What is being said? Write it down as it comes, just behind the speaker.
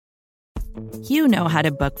You know how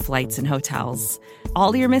to book flights and hotels.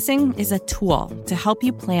 All you're missing is a tool to help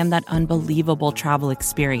you plan that unbelievable travel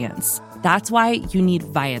experience. That's why you need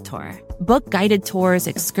Viator. Book guided tours,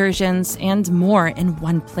 excursions, and more in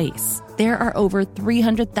one place. There are over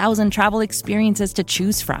 300,000 travel experiences to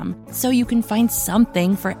choose from, so you can find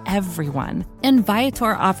something for everyone. And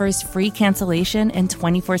Viator offers free cancellation and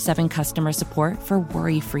 24/7 customer support for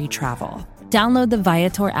worry-free travel. Download the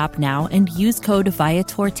Viator app now and use code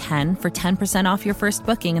Viator10 for 10% off your first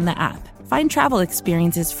booking in the app. Find travel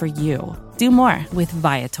experiences for you. Do more with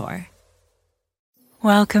Viator.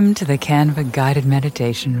 Welcome to the Canva guided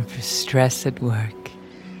meditation for stress at work.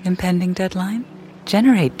 Impending deadline?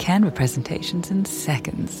 Generate Canva presentations in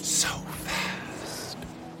seconds. So fast.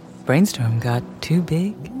 Brainstorm got too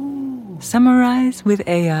big? Summarize with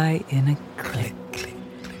AI in a click.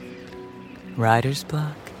 Writer's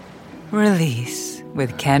block? Release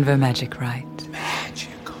with Canva Magic Write.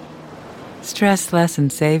 Magical. Stress less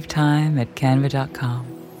and save time at canva.com.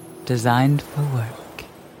 Designed for work.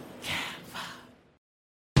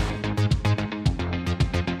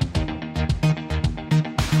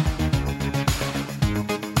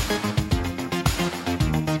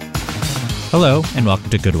 Hello, and welcome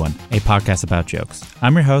to Good One, a podcast about jokes.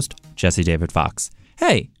 I'm your host, Jesse David Fox.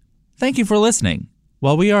 Hey, thank you for listening.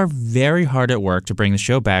 While we are very hard at work to bring the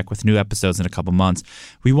show back with new episodes in a couple months,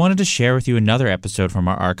 we wanted to share with you another episode from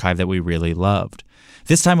our archive that we really loved.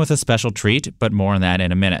 This time with a special treat, but more on that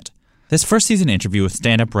in a minute. This first season interview with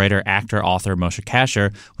stand-up writer, actor, author Moshe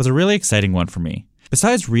Kasher was a really exciting one for me.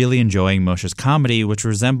 Besides really enjoying Moshe's comedy, which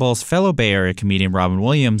resembles fellow Bay Area comedian Robin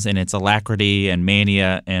Williams in its alacrity and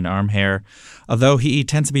mania and arm hair, although he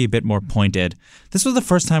tends to be a bit more pointed, this was the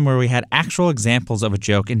first time where we had actual examples of a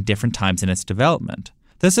joke in different times in its development.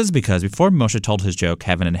 This is because before Moshe told his joke,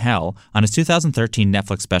 Heaven and Hell, on his 2013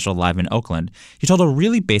 Netflix special Live in Oakland, he told a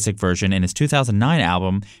really basic version in his 2009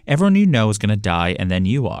 album, Everyone You Know Is Gonna Die and Then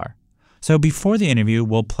You Are. So before the interview,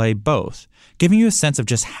 we'll play both, giving you a sense of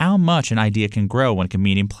just how much an idea can grow when a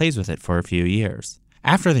comedian plays with it for a few years.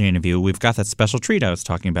 After the interview, we've got that special treat I was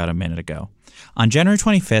talking about a minute ago. On January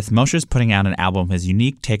 25th, Moshe is putting out an album, his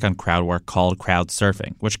unique take on crowd work called Crowd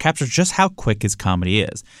Surfing, which captures just how quick his comedy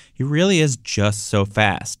is. He really is just so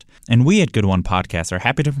fast. And we at Good One Podcast are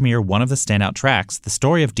happy to premiere one of the standout tracks, The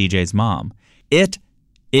Story of DJ's Mom. It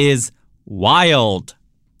is wild.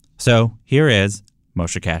 So here is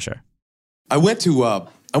Moshe Kasher. I went to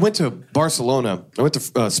Barcelona. I went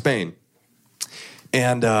to Spain,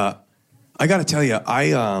 and I got to tell you,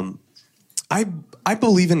 I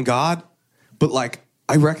believe in God, but like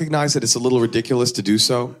I recognize that it's a little ridiculous to do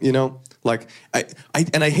so. You know, like I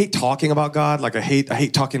hate talking about God. Like I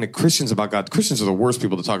hate talking to Christians about God. Christians are the worst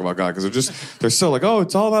people to talk about God because they're so like, oh,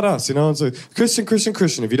 it's all about us. You know, it's like Christian.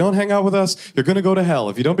 If you don't hang out with us, you're going to go to hell.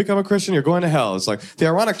 If you don't become a Christian, you're going to hell. It's like the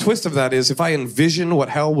ironic twist of that is if I envision what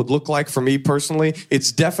hell would look like for me personally,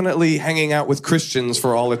 it's definitely hanging out with Christians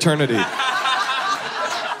for all eternity.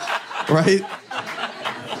 Right?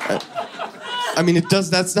 I mean,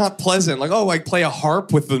 that's not pleasant. Like, oh, I play a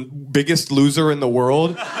harp with the biggest loser in the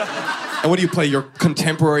world. And what do you play, your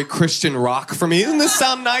contemporary Christian rock for me? Doesn't this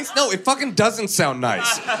sound nice? No, it fucking doesn't sound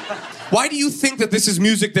nice. Why do you think that this is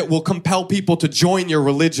music that will compel people to join your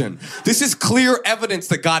religion? This is clear evidence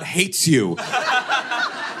that God hates you.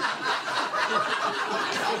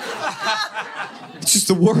 It's just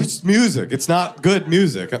the worst music. It's not good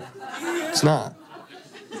music. It's not.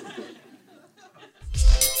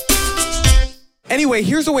 Anyway,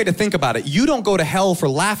 here's a way to think about it. You don't go to hell for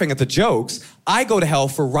laughing at the jokes. I go to hell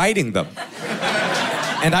for writing them.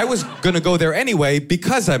 And I was gonna go there anyway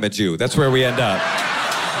because I'm a Jew. That's where we end up.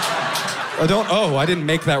 I didn't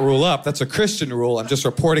make that rule up. That's a Christian rule. I'm just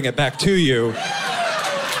reporting it back to you.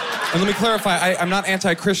 And let me clarify, I'm not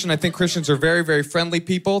anti-Christian. I think Christians are very, very friendly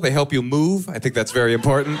people. They help you move. I think that's very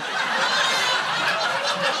important.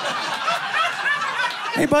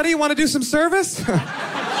 Hey, buddy, you wanna do some service?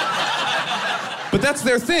 But that's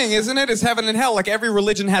their thing, isn't it? Is heaven and hell. Like every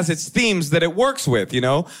religion has its themes that it works with, you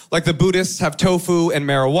know? Like the Buddhists have tofu and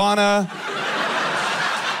marijuana.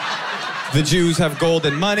 The Jews have gold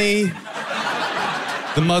and money.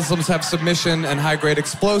 The Muslims have submission and high-grade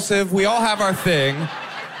explosive. We all have our thing.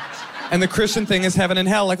 And the Christian thing is heaven and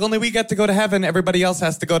hell. Like only we get to go to heaven, everybody else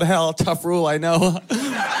has to go to hell. Tough rule, I know.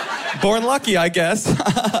 Born lucky, I guess.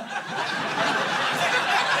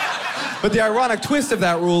 But the ironic twist of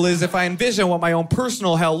that rule is if I envision what my own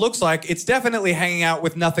personal hell looks like, it's definitely hanging out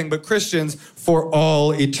with nothing but Christians for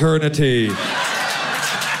all eternity.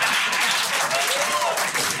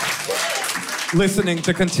 Listening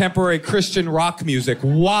to contemporary Christian rock music.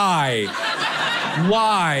 Why?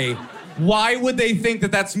 Why? Why would they think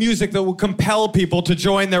that that's music that will compel people to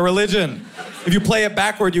join their religion? If you play it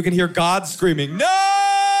backward, you can hear God screaming, "No!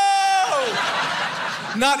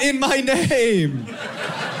 Not in my name."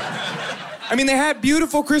 I mean, they had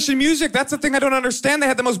beautiful Christian music. That's the thing I don't understand. They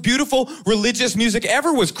had the most beautiful religious music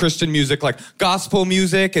ever was Christian music, like gospel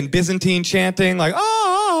music and Byzantine chanting, like,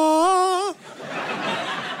 ah.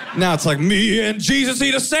 Now it's like, me and Jesus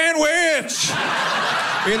eat a sandwich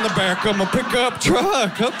in the back of my pickup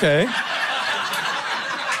truck. Okay.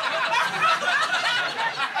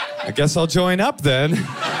 I guess I'll join up then,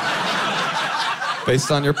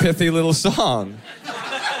 based on your pithy little song.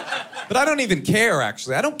 But I don't even care,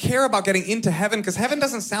 actually. I don't care about getting into heaven because heaven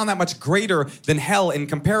doesn't sound that much greater than hell in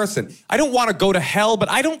comparison. I don't want to go to hell, but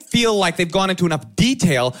I don't feel like they've gone into enough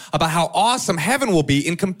detail about how awesome heaven will be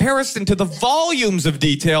in comparison to the volumes of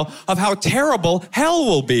detail of how terrible hell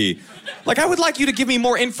will be. Like, I would like you to give me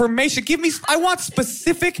more information. I want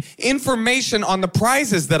specific information on the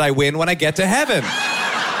prizes that I win when I get to heaven.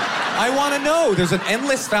 I want to know. There's an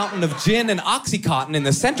endless fountain of gin and Oxycontin in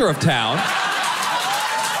the center of town.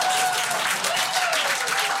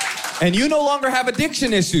 And you no longer have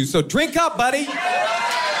addiction issues, so drink up, buddy.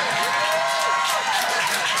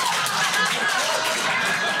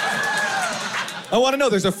 I want to know,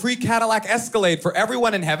 there's a free Cadillac Escalade for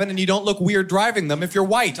everyone in heaven, and you don't look weird driving them if you're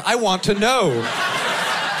white. I want to know.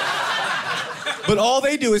 But all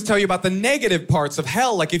they do is tell you about the negative parts of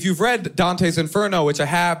hell. Like if you've read Dante's Inferno, which I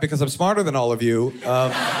have because I'm smarter than all of you,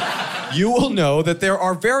 you will know that there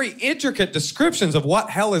are very intricate descriptions of what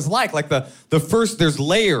hell is like. Like the first, there's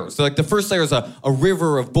layers. So like the first layer is a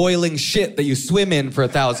river of boiling shit that you swim in for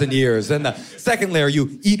 1,000 years. Then the second layer,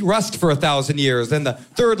 you eat rust for 1,000 years. Then the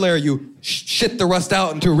third layer, you shit the rust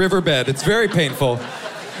out into a riverbed. It's very painful.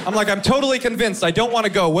 I'm like, I'm totally convinced. I don't want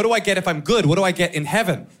to go. What do I get if I'm good? What do I get in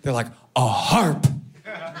heaven? They're like, a harp.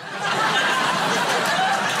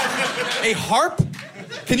 A harp?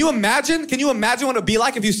 Can you imagine? Can you imagine what it would be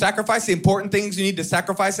like if you sacrifice the important things you need to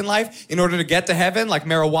sacrifice in life in order to get to heaven, like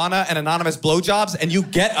marijuana and anonymous blowjobs, and you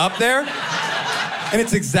get up there? And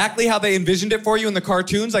it's exactly how they envisioned it for you in the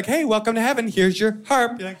cartoons. Like, hey, welcome to heaven. Here's your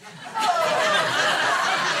harp. You're like,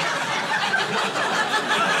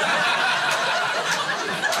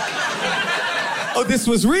 oh, this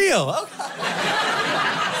was real. Okay.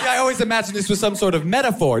 Yeah, I always imagined this was some sort of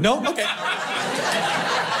metaphor. No? Okay.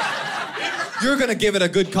 You're gonna give it a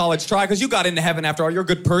good college try because you got into heaven after all. You're a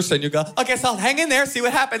good person. You go, okay, so I'll hang in there, see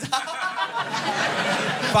what happens.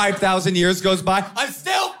 5,000 years goes by. I'm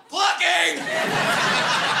still plucking!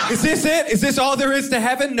 Is this it? Is this all there is to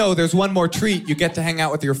heaven? No, there's one more treat. You get to hang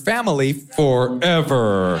out with your family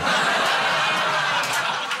forever.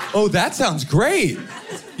 Oh, that sounds great.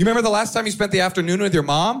 You remember the last time you spent the afternoon with your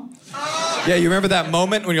mom? Yeah, you remember that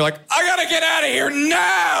moment when you're like, I gotta get out of here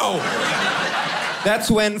now!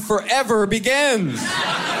 That's when forever begins.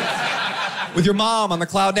 With your mom on the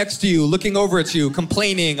cloud next to you, looking over at you,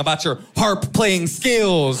 complaining about your harp playing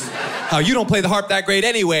skills. How you don't play the harp that great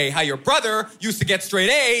anyway. How your brother used to get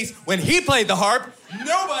straight A's when he played the harp.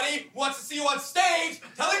 Nobody wants to see you on stage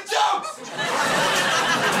telling jokes!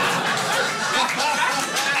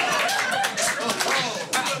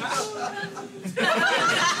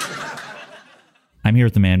 I'm here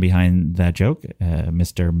with the man behind that joke,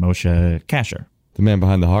 Mr. Moshe Kasher. The man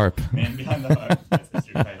behind the harp. Man behind the harp. That's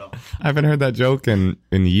your title. I haven't heard that joke in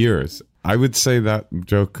years. I would say that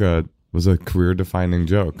joke was a career-defining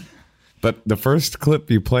joke. But the first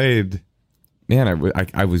clip you played, man,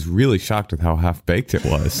 I was really shocked with how half-baked it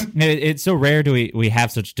was. It's so rare do we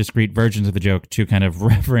have such discrete versions of the joke to kind of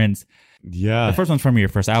reference. Yeah. The first one's from your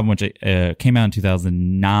first album, which came out in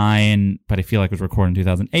 2009, but I feel like it was recorded in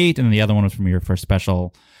 2008. And then the other one was from your first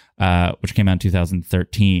special, which came out in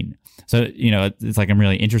 2013. So, you know, it's like I'm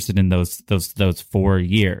really interested in those 4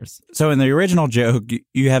 years. So in the original joke,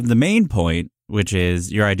 you have the main point, which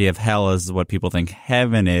is your idea of hell is what people think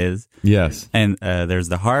heaven is. Yes. And there's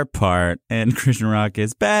the harp part, and Christian rock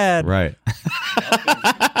is bad. Right.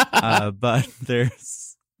 But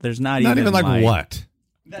there's not even like what?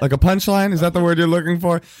 Like a punchline? Is that the word you're looking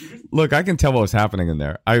for? Look, I can tell what was happening in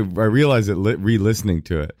there. I realized it re-listening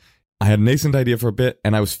to it. I had a nascent idea for a bit,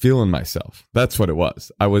 and I was feeling myself. That's what it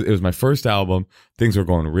was. It was my first album. Things were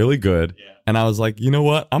going really good. Yeah. And I was like, you know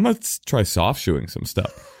what? I'm going to try soft shoeing some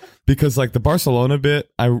stuff. Because like the Barcelona bit,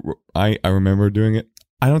 I remember doing it.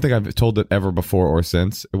 I don't think I've told it ever before or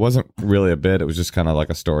since. It wasn't really a bit. It was just kind of like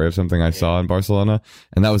a story of something I saw in Barcelona.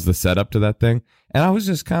 And that was the setup to that thing. And I was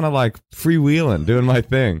just kind of like freewheeling, doing my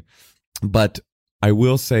thing. But I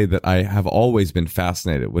will say that I have always been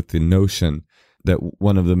fascinated with the notion that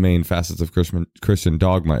one of the main facets of Christian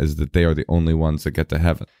dogma is that they are the only ones that get to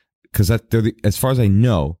heaven. because as far as I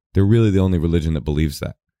know, they're really the only religion that believes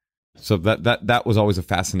that. So that was always a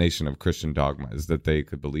fascination of Christian dogma, is that they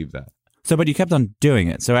could believe that. So, but you kept on doing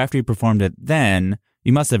it. So after you performed it, then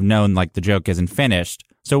you must have known like the joke isn't finished.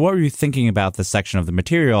 So what were you thinking about the section of the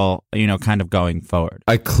material, kind of going forward?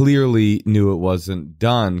 I clearly knew it wasn't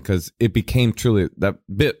done because it became truly that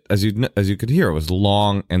bit, as you could hear, it was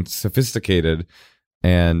long and sophisticated,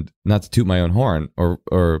 and not to toot my own horn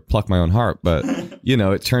or pluck my own heart, but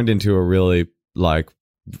it turned into a really like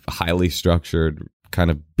highly structured,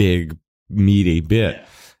 kind of big, meaty bit. Yeah.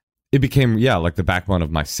 It became, like the backbone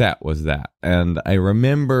of my set was that. And I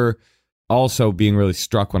remember also being really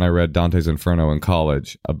struck when I read Dante's Inferno in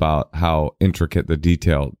college about how intricate the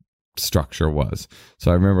detailed structure was.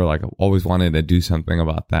 So I remember like always wanting to do something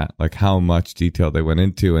about that, like how much detail they went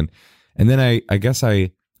into. And then I guess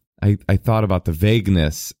I thought about the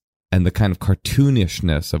vagueness and the kind of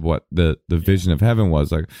cartoonishness of what the vision of heaven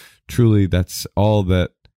was. Like truly that's all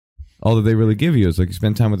that they really give you is like you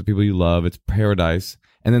spend time with the people you love. It's paradise.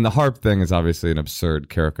 And then the harp thing is obviously an absurd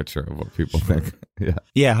caricature of what people think.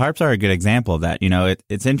 Yeah, harps are a good example of that.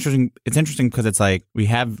 It's interesting. It's interesting because it's like we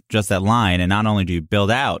have just that line, and not only do you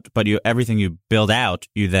build out, but everything you build out,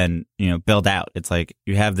 you then build out. It's like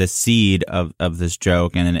you have this seed of this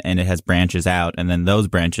joke, and it has branches out, and then those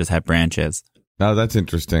branches have branches. Oh, that's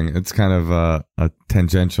interesting. It's kind of a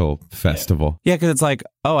tangential festival. Yeah, because it's like,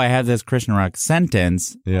 oh, I have this Christian rock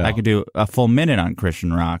sentence. Yeah. I could do a full minute on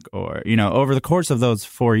Christian rock. Or, over the course of those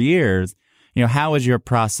 4 years, how is your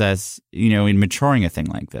process, in maturing a thing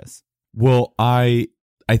like this? Well, I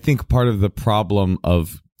think part of the problem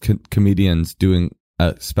of comedians doing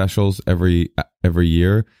specials every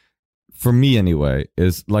year, for me anyway,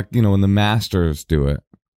 is like, when the masters do it,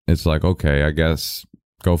 it's like, okay, I guess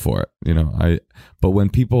go for it. But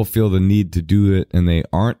when people feel the need to do it and they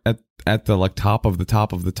aren't at the like top of the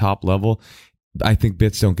top level, I think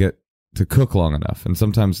bits don't get to cook long enough. And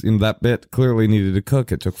sometimes that bit clearly needed to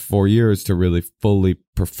cook. It took 4 years to really fully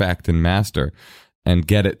perfect and master and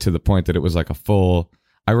get it to the point that it was like a full.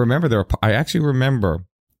 I actually remember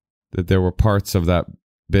that there were parts of that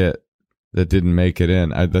bit that didn't make it in.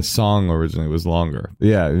 The song originally was longer.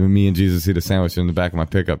 Yeah, me and Jesus eat a sandwich in the back of my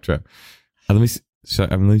pickup truck. Let me see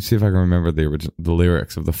if I can remember the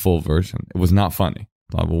lyrics of the full version. It was not funny.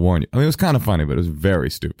 I will warn you. I mean, it was kind of funny, but it was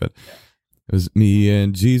very stupid. It was me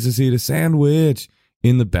and Jesus eat a sandwich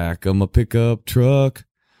in the back of my pickup truck.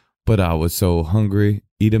 But I was so hungry,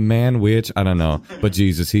 eat a manwich. I don't know. But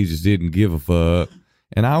Jesus, he just didn't give a fuck.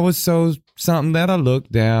 And I was so something that I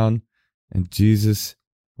looked down. And Jesus,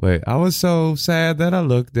 I was so sad that I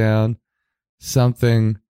looked down.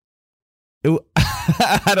 Something.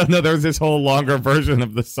 I don't know. There was this whole longer version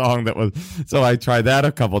of the song that was. So I tried that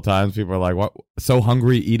a couple times. People were like, "What? So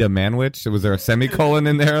hungry, eat a manwich?" Was there a semicolon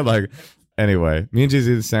in there? Like, anyway, me and Jesus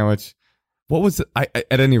eat a sandwich. What was it?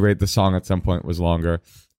 At any rate, the song at some point was longer.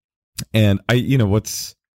 And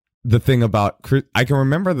what's the thing about? I can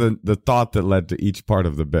remember the thought that led to each part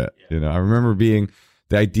of the bit. I remember being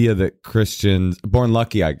the idea that Christians, Born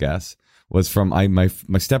Lucky, I guess, was from my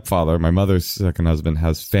stepfather, my mother's second husband,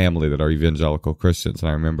 has family that are evangelical Christians. And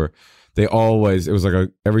I remember it was like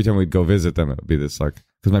every time we'd go visit them, it would be this like,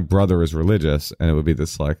 because my brother is religious, and it would be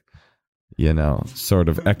this like, sort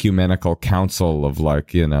of ecumenical council of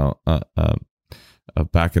like,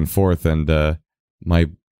 back and forth. And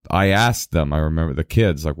I asked them, I remember the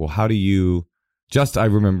kids, like, well, how do you I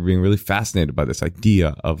remember being really fascinated by this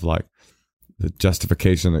idea of like the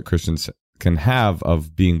justification that Christians can have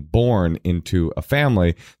of being born into a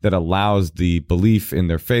family that allows the belief in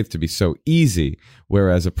their faith to be so easy,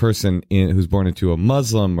 whereas a person who's born into a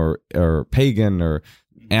Muslim or pagan or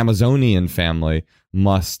Amazonian family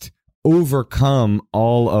must overcome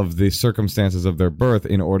all of the circumstances of their birth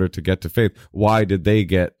in order to get to faith. Why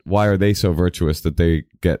are they so virtuous that they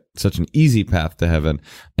get such an easy path to heaven?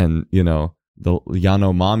 And the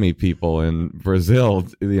Yanomami people in Brazil,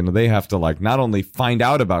 they have to like not only find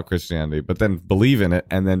out about Christianity, but then believe in it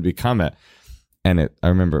and then become it. And I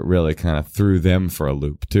remember it really kind of threw them for a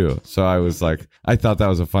loop too. So I was like, I thought that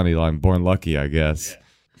was a funny line, Born Lucky, I guess.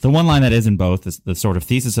 The one line that is in both is the sort of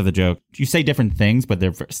thesis of the joke. You say different things, but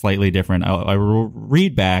they're slightly different. I will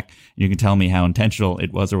read back, and you can tell me how intentional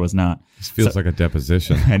it was or was not. This feels like a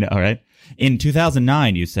deposition. I know, right? In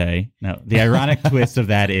 2009, you say, now, the ironic twist of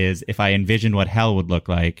that is, if I envisioned what hell would look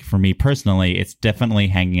like, for me personally, it's definitely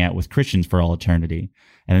hanging out with Christians for all eternity.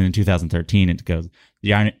 And then in 2013, it goes,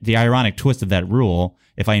 the ironic twist of that rule,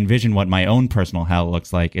 if I envision what my own personal hell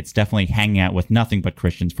looks like, it's definitely hanging out with nothing but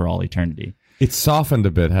Christians for all eternity. It's softened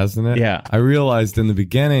a bit, hasn't it? Yeah. I realized in the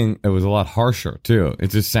beginning it was a lot harsher too.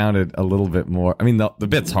 It just sounded a little bit more. I mean, the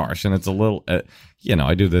bit's harsh, and it's a little.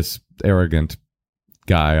 I do this arrogant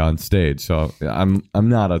guy on stage, so I'm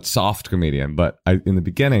not a soft comedian. But in the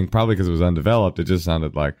beginning, probably because it was undeveloped, it just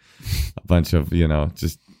sounded like a bunch of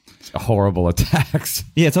just horrible attacks.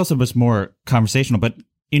 Yeah, it's also much more conversational. But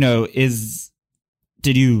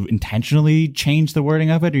did you intentionally change the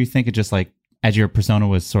wording of it, or you think it just like as your persona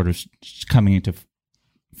was sort of coming into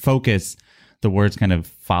focus, the words kind of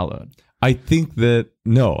followed? I think that,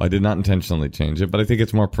 no, I did not intentionally change it, but I think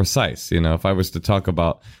it's more precise. If I was to talk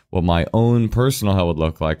about what my own personal hell would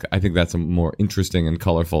look like, I think that's a more interesting and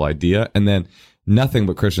colorful idea. And then Nothing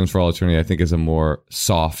But Christians for All Eternity, I think, is a more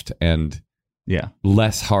soft and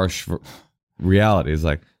less harsh reality. It's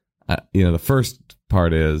like, the first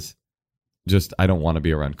part is just, I don't want to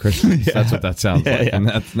be around Christians. That's what that sounds like. Yeah. And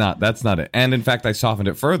that's not it. And in fact, I softened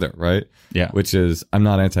it further, right? Yeah. Which is, I'm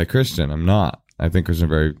not anti-Christian. I'm not. I think Christians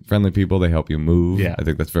are very friendly people. They help you move. Yeah. I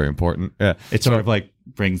think that's very important. Yeah. It sort of like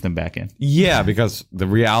brings them back in. Yeah, because the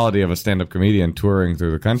reality of a stand-up comedian touring through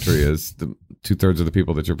the country is 2/3 of the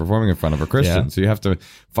people that you're performing in front of are Christians. Yeah. So you have to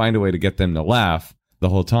find a way to get them to laugh the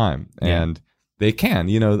whole time. And they can.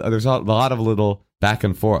 There's a lot of little back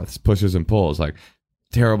and forths, pushes and pulls, like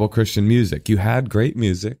terrible Christian music. You had great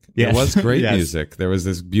music. Yes. There was great Yes. music. There was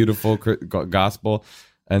this beautiful gospel.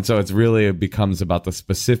 And so it becomes about the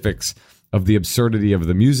specifics of the absurdity of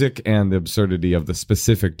the music and the absurdity of the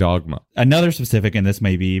specific dogma. Another specific, and this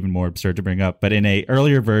may be even more absurd to bring up, but in a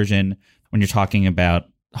earlier version, when you're talking about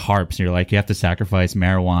harps, you're like, you have to sacrifice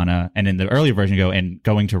marijuana. And in the earlier version,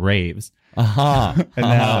 going to raves. And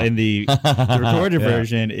Now in the recorded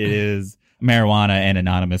version, it is marijuana and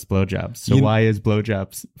anonymous blowjobs. So why is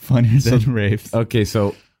blowjobs funnier than raves? Okay,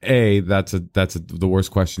 so that's the worst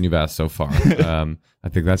question you've asked so far. I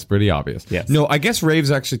think that's pretty obvious. Yes. No, I guess raves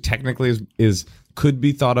actually technically could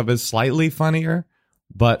be thought of as slightly funnier.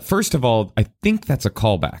 But first of all, I think that's a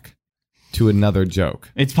callback to another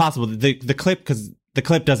joke. It's possible. The clip, because the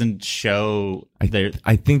clip doesn't show. I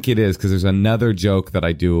think it is, because there's another joke that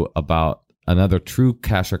I do about another true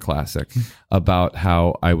Kasher classic about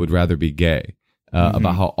how I would rather be gay.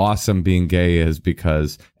 About how awesome being gay is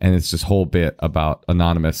and it's this whole bit about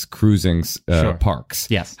anonymous cruising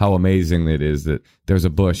parks. Yes. How amazing it is that there's a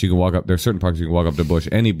bush. You can walk up, there's certain parks you can walk up to a bush,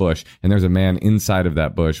 any bush, and there's a man inside of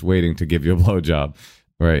that bush waiting to give you a blowjob.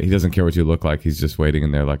 Right? He doesn't care what you look like. He's just waiting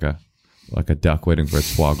in there like a duck waiting for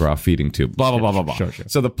its foie gras feeding tube. Blah, blah, blah, blah, blah. Sure.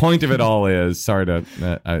 So the point of it all is, sorry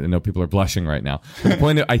to, I know people are blushing right now. But the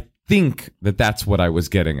point I think that's what I was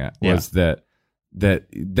getting at, was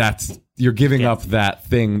that's you're giving up that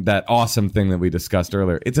thing, that awesome thing that we discussed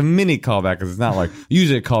earlier. It's a mini callback, because it's not like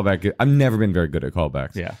usually a callback. I've never been very good at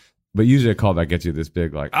callbacks. Yeah. But usually a callback gets you this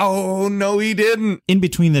big, like, oh, no, he didn't. In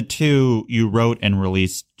between the two, you wrote and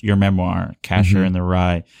released your memoir, Kasher and the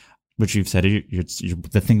Rye, which you've said you're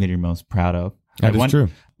the thing that you're most proud of. That is true.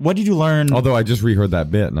 What did you learn? Although I just reheard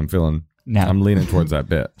that bit and I'm leaning towards that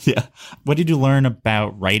bit. Yeah. What did you learn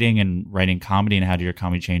about writing and writing comedy, and how did your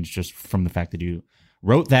comedy change just from the fact that you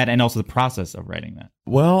wrote that and also the process of writing that?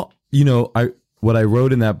 Well, what I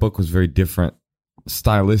wrote in that book was very different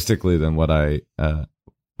stylistically than what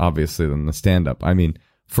obviously than the stand-up. I mean,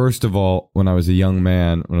 first of all, when I was a young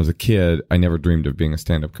man, when I was a kid, I never dreamed of being a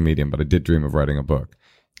stand-up comedian, but I did dream of writing a book.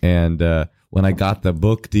 And when I got the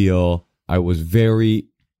book deal, I was very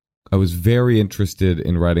interested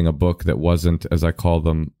in writing a book that wasn't, as I call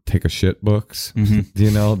them, take a shit books.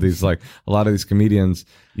 These, like, a lot of these comedians,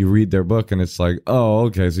 you read their book and it's like, oh,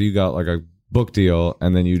 okay, so you got like a book deal,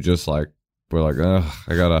 and then you just like, we're like, ugh,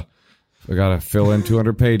 I gotta fill in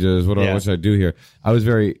 200 pages. What should I do here? I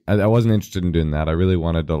wasn't interested in doing that. I really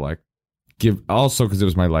wanted to like give, also because it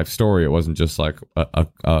was my life story. It wasn't just like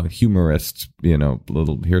a humorist,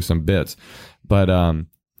 here's some bits. But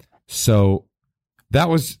so that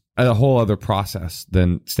was a whole other process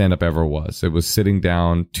than stand-up ever was. It was sitting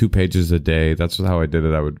down 2 pages a day. That's how I did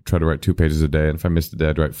it. I would try to write 2 pages a day, and if I missed a day,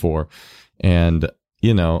 I'd write 4. And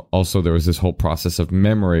also there was this whole process of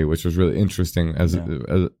memory, which was really interesting as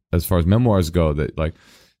far as memoirs go. That like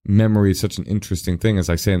memory is such an interesting thing. As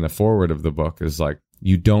I say in the foreword of the book, is like,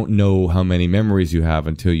 you don't know how many memories you have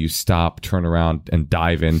until you stop, turn around, and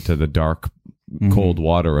dive into the dark, cold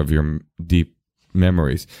water of your deep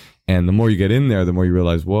memories. And the more you get in there, the more you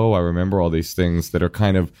realize, whoa, I remember all these things that are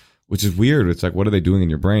kind of, which is weird. It's like, what are they doing in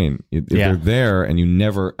your brain? If they're there and you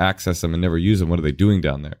never access them and never use them, what are they doing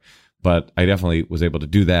down there? But I definitely was able to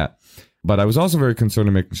do that. But I was also very concerned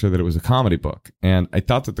in making sure that it was a comedy book. And I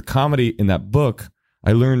thought that the comedy in that book,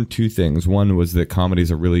 I learned 2 things. One was that comedy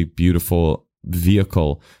is a really beautiful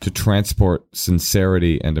vehicle to transport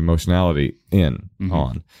sincerity and emotionality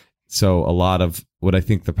on. So a lot of what I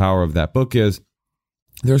think the power of that book is,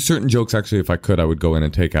 there are certain jokes, actually, if I could, I would go in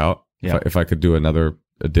and take out. Yeah. If I could do another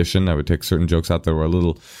edition, I would take certain jokes out that were a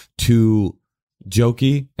little too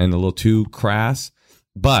jokey and a little too crass.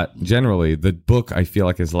 But generally, the book, I feel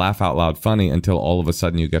like, is laugh out loud funny until all of a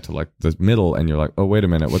sudden you get to like the middle and you're like, oh, wait a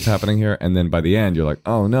minute, what's happening here? And then by the end, you're like,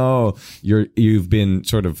 oh no, you've been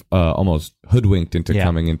sort of almost hoodwinked into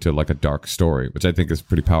coming into like a dark story, which I think is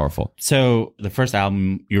pretty powerful. So the first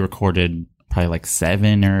album you recorded probably like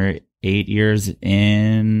 7 or 8 years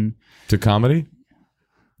in to comedy.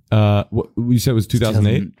 What you said was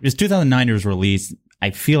 2008? It was 2009 it was released. I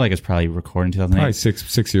feel like it's probably recorded in 2008. Probably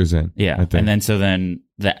six years in. Yeah. I think. And then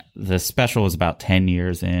the special was about 10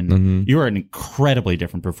 years in. You were an incredibly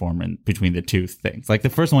different performer between the two things. Like the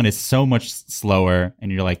first one is so much slower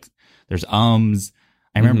and you're like, there's ums.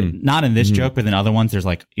 I remember not in this joke, but in other ones, there's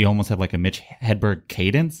like, you almost have like a Mitch Hedberg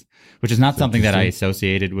cadence, which is not something that I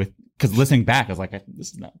associated with. Because listening back, I was like,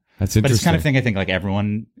 this is not. That's interesting. But it's kind of thing I think like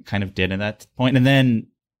everyone kind of did at that point. And then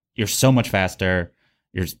you're so much faster.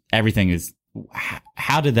 Everything is.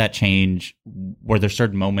 How did that change? Were there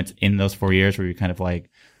certain moments in those 4 years where you kind of like,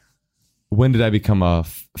 when did I become a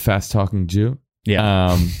fast talking Jew?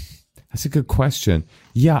 Yeah, that's a good question.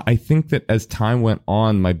 Yeah, I think that as time went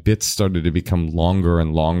on, my bits started to become longer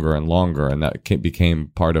and longer and longer, and that became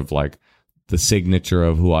part of like the signature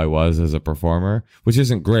of who I was as a performer, which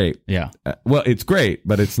isn't great. Yeah, well, it's great,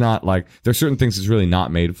 but it's not like there's certain things it's really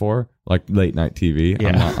not made for, like late night TV.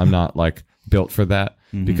 Yeah. I'm not like built for that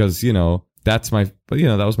because that's that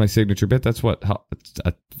was my signature bit. That's it's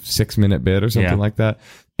a 6-minute bit or something like that.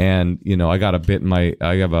 And, I got a bit I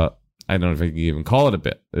don't know if I can even call it a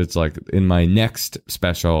bit. It's like in my next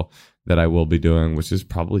special that I will be doing, which is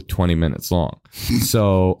probably 20 minutes long.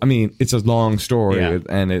 So, I mean, it's a long story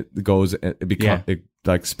and it goes, it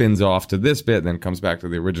like spins off to this bit, then comes back to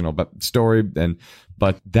the original story.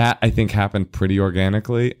 But that I think happened pretty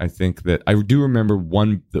organically. I think that I do remember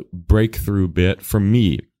one breakthrough bit for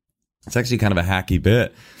me. It's actually kind of a hacky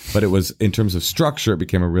bit, but it was, in terms of structure, it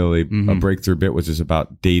became a breakthrough bit, which is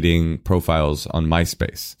about dating profiles on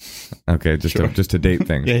MySpace. Okay, just to date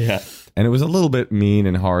things. Yeah. And it was a little bit mean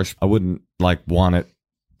and harsh. I wouldn't like want it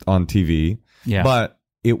on TV. Yeah. But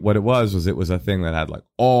what it was a thing that had like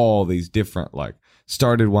all these different, like,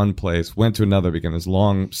 started one place, went to another, became this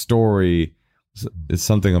long story. It's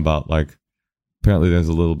something about like, apparently there's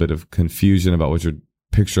a little bit of confusion about what your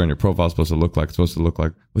picture on your profile is supposed to look like. It's supposed to look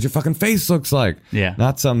like what your fucking face looks like. Yeah.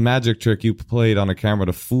 Not some magic trick you played on a camera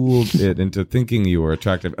to fool it into thinking you were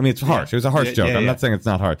attractive. I mean, it's harsh. It was a harsh joke. I'm not saying it's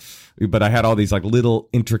not hard. But I had all these like little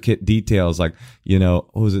intricate details, like,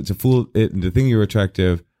 what was it? To fool it into thinking you were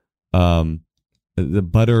attractive. The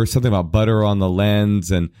butter, something about butter on the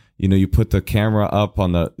lens, and you put the camera up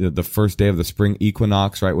on the first day of the spring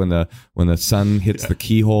equinox, right when the sun hits the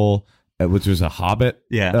keyhole, which was a Hobbit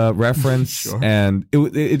reference. Sure. And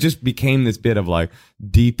it just became this bit of like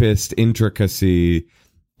deepest intricacy,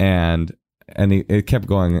 and it kept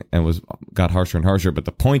going and got harsher and harsher. But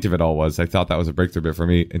the point of it all was, I thought that was a breakthrough bit for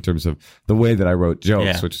me in terms of the way that I wrote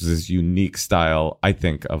jokes, which is this unique style, I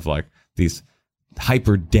think, of like these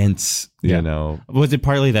hyper dense, Was it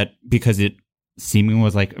partly that because it seemingly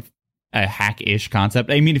was like a hack-ish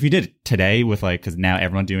concept? I mean, if you did it today with like, because now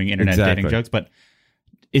everyone's doing internet dating jokes, but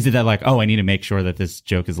is it that like, oh, I need to make sure that this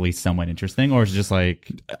joke is at least somewhat interesting, or is it just like,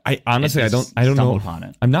 I honestly I don't know. Upon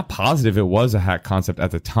it? I'm not positive it was a hack concept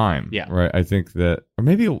at the time. Yeah, right. I think that, or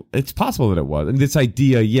maybe it's possible that it was. And this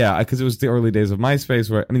idea, because it was the early days of MySpace,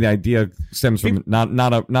 where the idea stems from not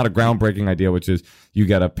a groundbreaking idea, which is you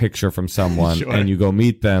get a picture from someone and you go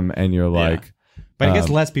meet them, and you're like. But I guess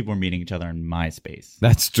less people were meeting each other in MySpace.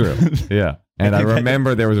 That's true. Yeah. And I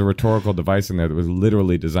remember there was a rhetorical device in there that was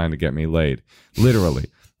literally designed to get me laid. Literally.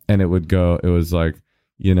 And it was like,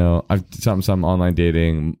 I've some online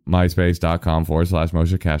dating,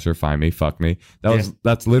 myspace.com/Moshe Kasher, find me, fuck me.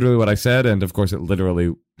 That's literally what I said. And of course it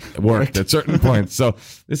literally worked at certain points. So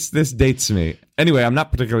this dates me. Anyway, I'm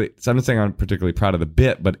not saying I'm particularly proud of the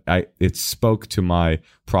bit, but it spoke to my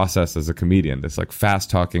process as a comedian, this like fast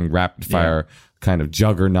talking, rapid fire kind of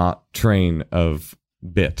juggernaut train of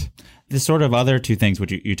bit. The sort of other two things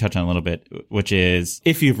which you touch on a little bit, which is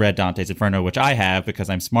if you've read Dante's Inferno, which I have because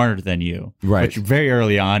I'm smarter than you, right? Which very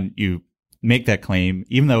early on you make that claim,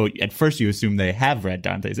 even though at first you assume they have read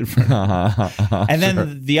Dante's Inferno. And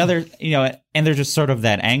then the other, and there's just sort of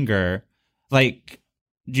that anger, like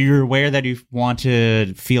you're aware that you want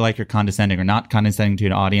to feel like you're condescending or not condescending to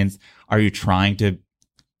an audience. Are you trying to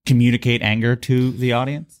communicate anger to the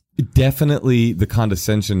audience? Definitely the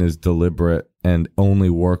condescension is deliberate and only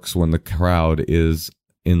works when the crowd is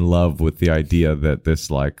in love with the idea that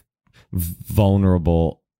this like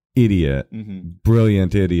vulnerable idiot,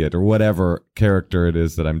 brilliant idiot, or whatever character it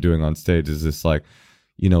is that I'm doing on stage is this like,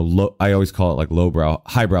 you know, I always call it like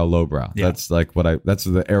highbrow, lowbrow. Yeah. That's like that's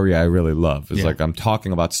the area I really love. Is like I'm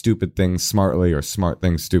talking about stupid things smartly or smart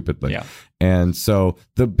things stupidly. Yeah. And so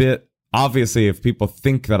the bit, obviously, if people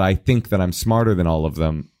think that I think that I'm smarter than all of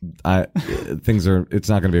them, it's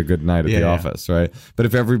not going to be a good night at the office, right? But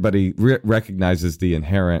if everybody recognizes the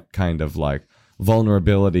inherent kind of like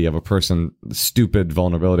vulnerability of a person, stupid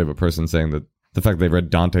vulnerability of a person saying that the fact they've read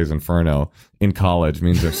Dante's Inferno in college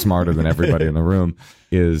means they're smarter than everybody in the room,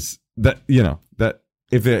 is that, you know, that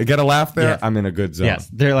if they get a laugh there, I'm in a good zone. Yes,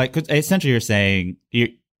 they're like, essentially you're saying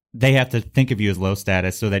they have to think of you as low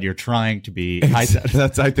status so that you're trying to be high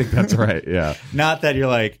status. I think that's right, yeah. Not that you're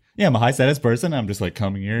like, yeah, I'm a high status person. I'm just like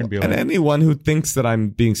coming here and be like... And anyone who thinks that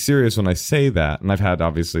I'm being serious when I say that, and I've had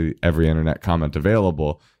obviously every internet comment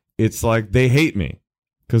available, it's like they hate me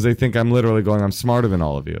because they think I'm literally going, I'm smarter than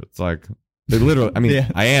all of you. It's like... They literally, I mean,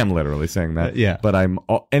 I am literally saying that. But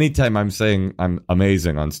anytime I'm saying I'm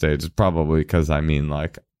amazing on stage, it's probably because I mean,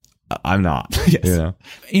 like, I'm not. Yes.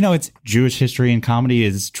 You know, it's Jewish history and comedy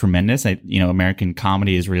is tremendous. American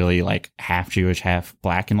comedy is really like half Jewish, half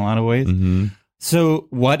black in a lot of ways. Mm-hmm. So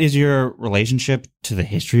what is your relationship to the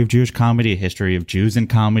history of Jewish comedy, history of Jews in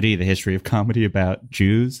comedy, the history of comedy about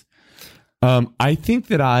Jews? I think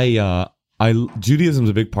that Judaism is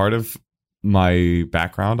a big part of my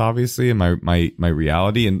background, obviously, and my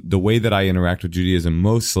reality, and the way that I interact with Judaism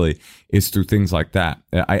mostly is through things like that.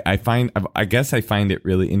 I guess I find it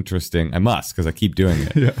really interesting. I must, because I keep doing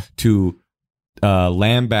it, to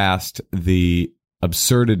lambast the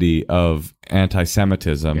absurdity of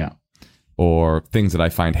anti-Semitism or things that I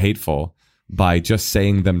find hateful by just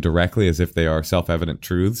saying them directly as if they are self-evident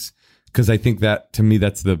truths. Because I think that, to me,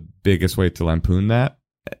 that's the biggest way to lampoon that,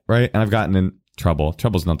 right? And I've gotten in trouble.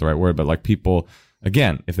 Trouble's not the right word, but like people,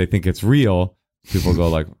 again, if they think it's real, people go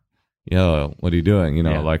like, yo, what are you doing? You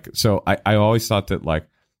know, like, so I always thought that like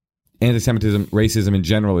anti-Semitism, racism in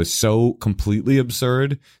general is so completely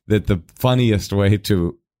absurd that the funniest way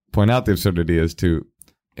to point out the absurdity is to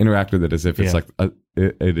interact with it as if it's like,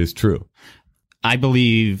 it is true. I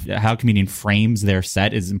believe how a comedian frames their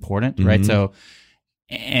set is important, right? So,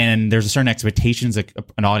 and there's a certain expectations that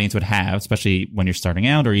an audience would have, especially when you're starting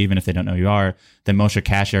out, or even if they don't know who you are, that Moshe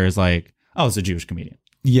Kasher is like, oh, it's a Jewish comedian.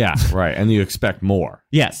 Yeah, right. And you expect more.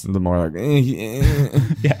 Yes. The more like,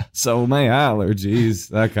 so my allergies,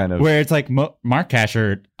 that kind of. Where it's like Mark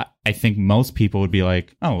Kasher, I think most people would be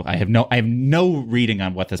like, oh, I have no reading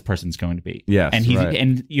on what this person's going to be. Yes, and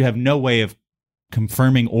and you have no way of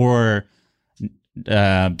confirming or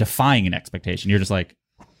defying an expectation. You're just like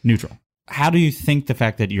neutral. How do you think the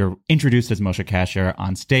fact that you're introduced as Moshe Kasher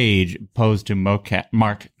on stage, opposed to Mark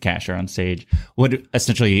Kasher on stage, would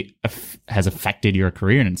essentially has affected your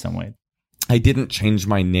career in some way? I didn't change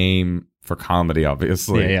my name for comedy,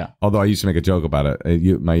 obviously. Yeah. Although I used to make a joke about it.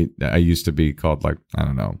 I used to be called like, I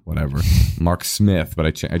don't know, whatever, Mark Smith, but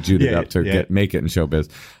I jewed it up to make it in showbiz.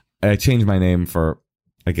 I changed my name for,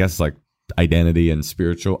 I guess, like identity and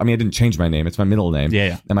spiritual. I mean, I didn't change my name. It's my middle name.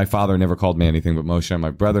 Yeah. And my father never called me anything but Moshe. My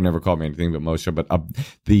brother never called me anything but Moshe. But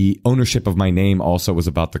the ownership of my name also was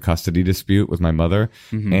about the custody dispute with my mother.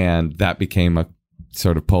 Mm-hmm. And that became a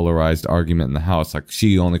sort of polarized argument in the house. Like,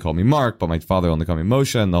 she only called me Mark, but my father only called me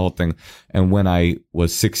Moshe, and the whole thing. And when I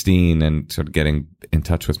was 16 and sort of getting in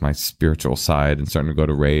touch with my spiritual side and starting to go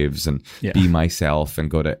to raves and be myself and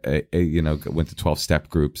go to, went to 12-step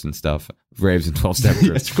groups and stuff. Raves and 12-step groups.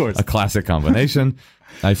 Yes, of course. A classic combination.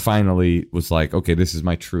 I finally was like, okay, this is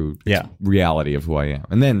my true reality of who I am.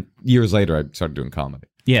 And then years later, I started doing comedy.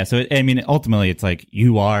 Yeah, so I mean, ultimately, it's like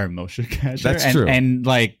you are Moshe Kasher. That's true. And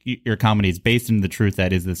like your comedy is based in the truth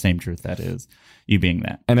that is the same truth that is you being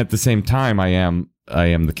that. And at the same time, I am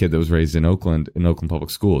the kid that was raised in Oakland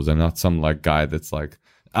public schools. I'm not some like guy that's like,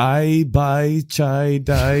 I buy chai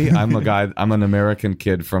dye. I'm an American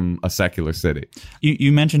kid from a secular city.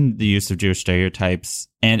 You mentioned the use of Jewish stereotypes,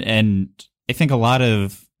 and I think a lot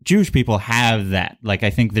of Jewish people have that. Like,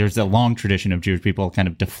 I think there's a long tradition of Jewish people kind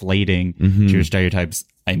of deflating Jewish stereotypes.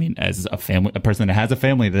 I mean, as a person that has a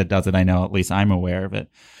family that does it, I know, at least I'm aware of it.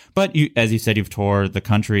 But you, as you said, you've toured the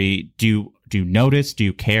country. Do you notice? Do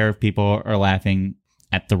you care if people are laughing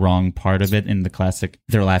at the wrong part of it in the classic?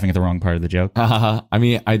 They're laughing at the wrong part of the joke. I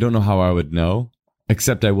mean, I don't know how I would know,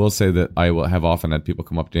 except I will say that I will have often had people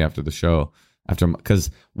come up to me after the show.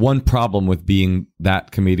 Because one problem with being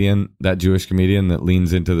that comedian, that Jewish comedian that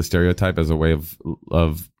leans into the stereotype as a way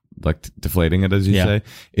of like deflating it, as you Yeah. say,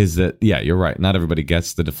 is that, yeah, you're right. Not everybody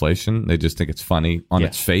gets the deflation. They just think it's funny on Yeah.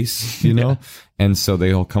 its face, you know? And so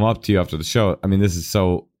they'll come up to you after the show. I mean, this is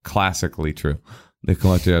so classically true. They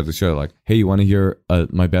come up to you after the show like, hey, you want to hear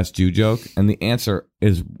my best Jew joke? And the answer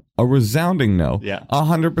is a resounding no. Yeah.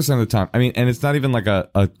 100% of the time. I mean, and it's not even like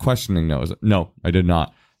a questioning no. It's like, no, I did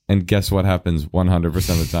not. And guess what happens 100%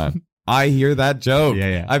 of the time? I hear that joke.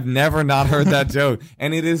 Yeah. I've never not heard that joke.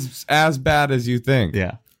 And it is as bad as you think.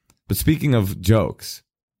 Yeah. But speaking of jokes,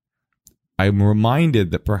 I'm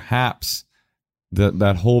reminded that perhaps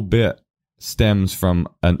that whole bit stems from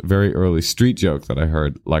a very early street joke that I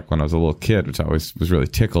heard like when I was a little kid, which I always was really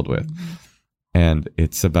tickled with. And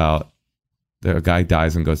it's about a guy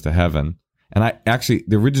dies and goes to heaven. And I actually,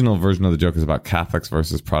 the original version of the joke is about Catholics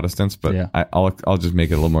versus Protestants, but Yeah. I'll just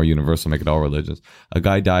make it a little more universal, make it all religious. A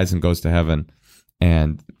guy dies and goes to heaven,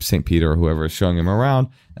 and St. Peter or whoever is showing him around,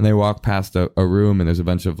 and they walk past a room, and there's a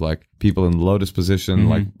bunch of like people in the lotus position,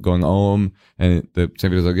 like going Om, and St.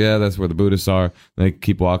 Peter's like, yeah, that's where the Buddhists are. And they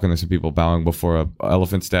keep walking, there's some people bowing before a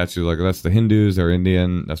elephant statue, like that's the Hindus, they're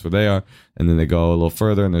Indian, that's where they are. And then they go a little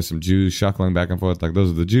further, and there's some Jews shuckling back and forth, like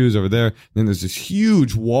those are the Jews over there. And then there's this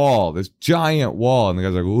huge wall, this giant wall, and the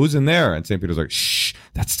guy's like, well, who's in there? And St. Peter's like, shh,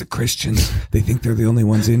 that's the Christians. They think they're the only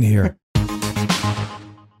ones in here.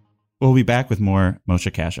 We'll be back with more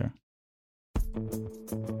Moshe Kasher.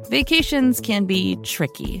 Vacations can be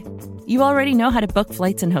tricky. You already know how to book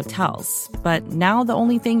flights and hotels, but now the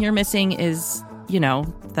only thing you're missing is,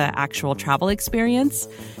 the actual travel experience.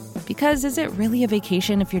 Because is it really a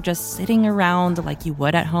vacation if you're just sitting around like you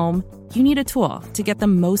would at home? You need a tool to get the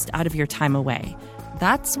most out of your time away.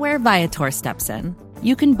 That's where Viator steps in.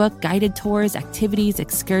 You can book guided tours, activities,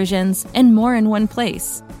 excursions, and more in one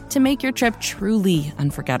place to make your trip truly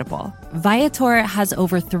unforgettable. Viator has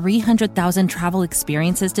over 300,000 travel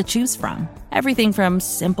experiences to choose from. Everything from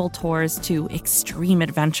simple tours to extreme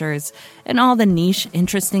adventures and all the niche,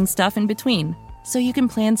 interesting stuff in between. So you can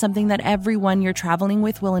plan something that everyone you're traveling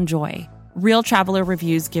with will enjoy. Real traveler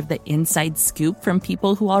reviews give the inside scoop from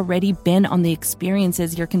people who already been on the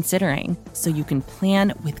experiences you're considering, so you can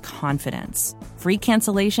plan with confidence. Free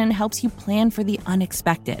cancellation helps you plan for the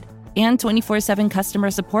unexpected. And 24/7 customer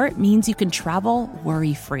support means you can travel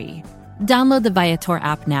worry-free. Download the Viator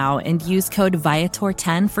app now and use code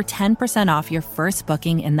Viator10 for 10% off your first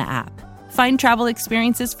booking in the app. Find travel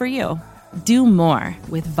experiences for you. Do more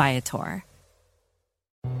with Viator.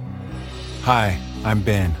 Hi, I'm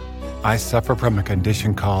Ben. I suffer from a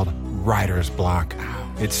condition called writer's block.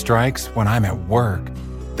 It strikes when I'm at work.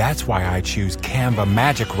 That's why I choose Canva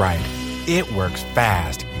Magic Write. It works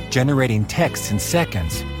fast, generating text in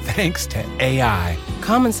seconds, thanks to AI.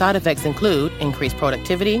 Common side effects include increased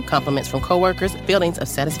productivity, compliments from coworkers, feelings of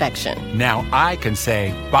satisfaction. Now I can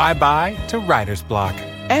say bye-bye to writer's block.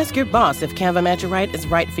 Ask your boss if Canva Magic Write is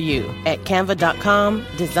right for you at canva.com,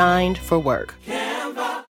 designed for work.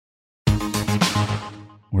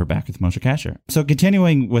 We're back with Moshe Kasher. So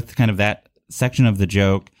continuing with kind of that section of the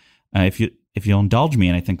joke, if you'll indulge me,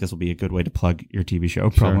 and I think this will be a good way to plug your TV show,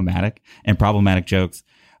 Problematic, and problematic jokes,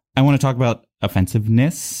 I want to talk about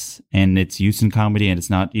offensiveness and its use in comedy and its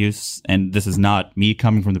not use. And this is not me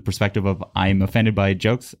coming from the perspective of I'm offended by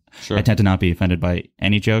jokes. Sure. I tend to not be offended by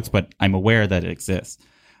any jokes, but I'm aware that it exists.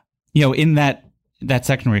 In that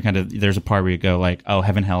section where you kind of, there's a part where you go like, oh,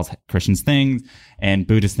 heaven, hell's Christians things, and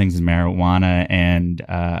Buddhist things is marijuana and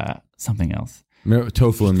something else.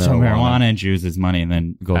 Tofu and marijuana. So marijuana and Jews is money, and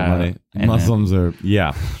then Gold money. and Muslims are,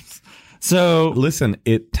 yeah. So Listen,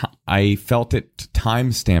 I felt it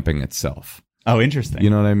time stamping itself. oh, interesting. You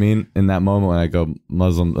know what I mean? In that moment when I go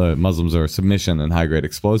Muslims are submission and high grade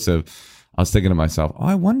explosive, I was thinking to myself, oh,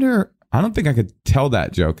 I don't think I could tell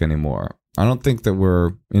that joke anymore. I don't think that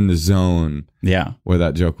we're in the zone Yeah. where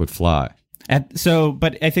that joke would fly.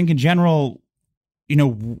 But I think in general,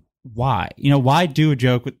 why? Why do a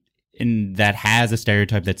joke that has a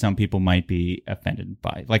stereotype that some people might be offended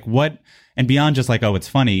by? Like what, and beyond just like, oh, it's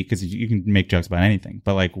funny, because you can make jokes about anything,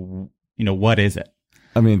 but like, what is it?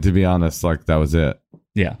 I mean, to be honest, like that was it.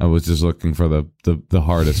 Yeah. I was just looking for the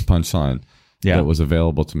hardest punchline that was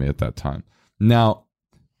available to me at that time. Now,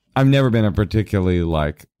 I've never been a particularly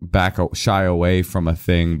like shy away from a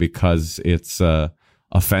thing because it's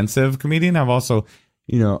offensive comedian. I've also,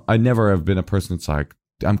 I never have been a person that's like,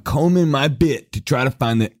 I'm combing my bit to try to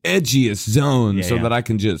find the edgiest zone that I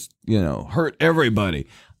can just, hurt everybody.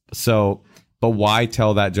 So, but why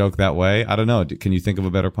tell that joke that way? I don't know. Can you think of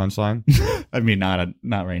a better punchline? I mean, not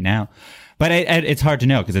right now, but it's hard to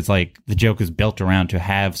know because it's like the joke is built around to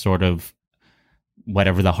have sort of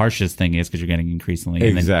whatever the harshest thing is, because you're getting increasingly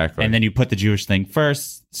exactly, and then you put the Jewish thing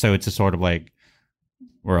first, so it's a sort of like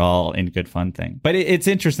we're all in good fun thing. But it's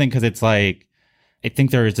interesting because it's like, I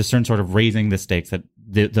think there is a certain sort of raising the stakes that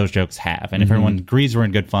those jokes have. And if everyone agrees we're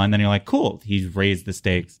in good fun, then you're like, cool, he's raised the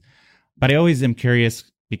stakes. But I always am curious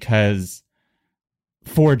because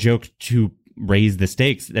for a joke to raise the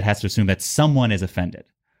stakes, it has to assume that someone is offended.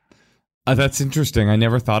 That's interesting. I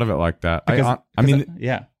never thought of it like that. I mean,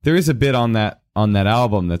 yeah, there is a bit on that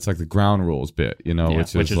album that's like the ground rules bit, you know,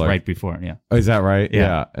 which is like, right before. Yeah. Oh, is that right?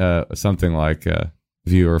 Yeah. Something like,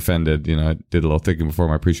 if you were offended, you know, I did a little thinking before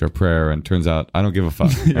my pre-show prayer, and turns out I don't give a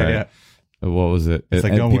fuck. Right? What was it? It's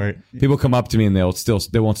like, don't worry. People come up to me and they won't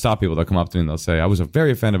stop people. They'll come up to me and they'll say, I was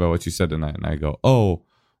very offended by what you said tonight. And I go, oh,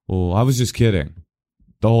 well, I was just kidding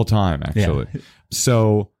the whole time, actually. Yeah.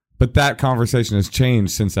 So, but that conversation has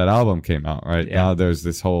changed since that album came out, right? Yeah. Now there's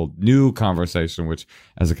this whole new conversation, which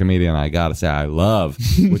as a comedian, I got to say I love,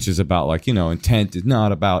 which is about like, you know, intent is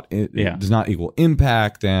not about, it does not equal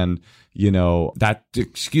impact. And, you know, that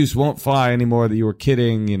excuse won't fly anymore that you were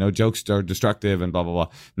kidding, you know, jokes are destructive and blah, blah, blah.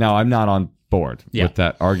 Now, I'm not on board with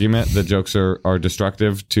that argument that jokes are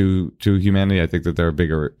destructive to humanity. I think that there are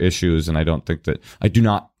bigger issues, and I don't think that I do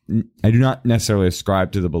not necessarily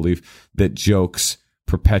ascribe to the belief that jokes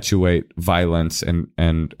perpetuate violence and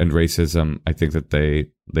racism. I think that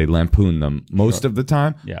they lampoon them most of the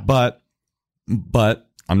time. Yeah. But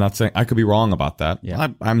I'm not saying, I could be wrong about that. Yeah.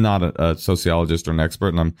 I'm not a sociologist or an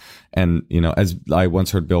expert, and you know, as I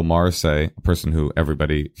once heard Bill Maher say, a person who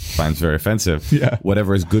everybody finds very offensive,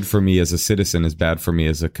 whatever is good for me as a citizen is bad for me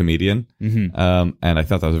as a comedian. And I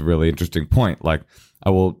thought that was a really interesting point. Like,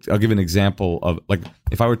 I'll give an example of, like,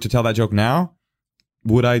 if I were to tell that joke now,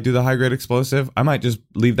 would I do the high grade explosive? I might just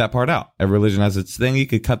leave that part out. Every religion has its thing. You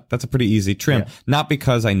could cut. That's a pretty easy trim. Yeah. Not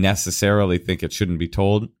because I necessarily think it shouldn't be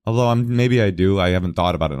told, although maybe I do. I haven't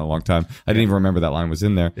thought about it in a long time. I didn't even remember that line was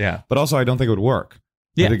in there. Yeah. But also, I don't think it would work.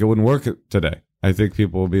 I think it wouldn't work today. I think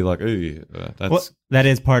people will be like, "Hey, that's." Well, that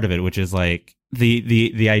is part of it, which is like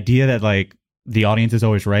the idea that like the audience is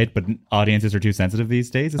always right, but audiences are too sensitive these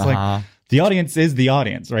days. It's like the audience is the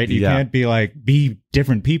audience, right? You can't be like, be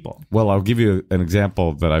different people. Well, I'll give you an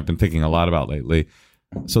example that I've been thinking a lot about lately.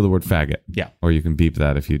 So the word faggot. Yeah. Or you can beep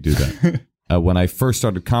that if you do that. When I first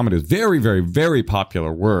started comedy, it was very, very, very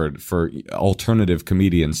popular word for alternative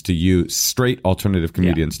comedians to use, straight alternative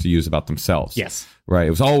comedians to use about themselves. Yes. Right.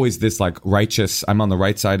 It was always this like righteous, I'm on the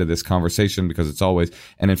right side of this conversation because it's always,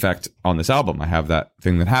 and in fact, on this album, I have that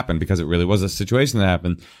thing that happened because it really was a situation that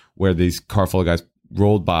happened where these car full of guys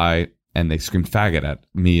rolled by and they screamed faggot at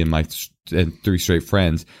me and my three straight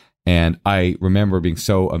friends. And I remember being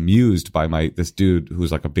so amused by this dude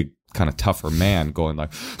who's like a big kind of tougher man going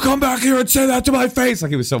like, come back here and say that to my face.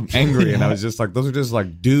 Like he was so angry. And I was just like, those are just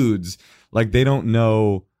like dudes. Like they don't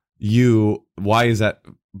know you. Why is that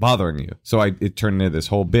bothering you? So it turned into this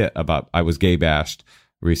whole bit about I was gay bashed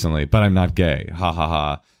recently, but I'm not gay. Ha ha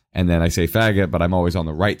ha. And then I say faggot, but I'm always on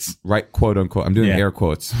the right quote unquote. I'm doing air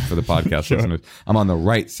quotes for the podcast listeners. I'm on the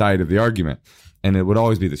right side of the argument. And it would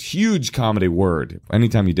always be this huge comedy word.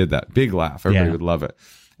 Anytime you did that, big laugh, everybody would love it.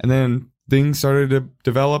 And then things started to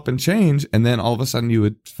develop and change. And then all of a sudden you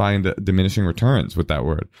would find diminishing returns with that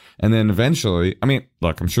word. And then eventually, I mean,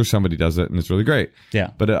 look, I'm sure somebody does it and it's really great. Yeah.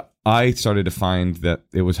 But I started to find that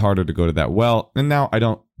it was harder to go to that well. And now I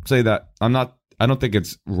don't say that. I don't think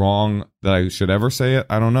it's wrong that I should ever say it.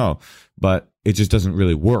 I don't know. But it just doesn't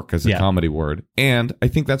really work as a comedy word. And I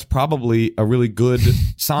think that's probably a really good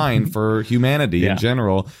sign for humanity in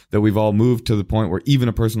general, that we've all moved to the point where even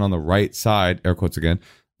a person on the right side, air quotes again,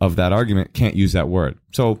 of that argument can't use that word.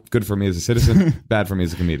 So good for me as a citizen, bad for me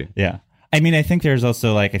as a comedian. Yeah. I mean, I think there's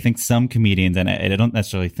also like, I think some comedians, and I don't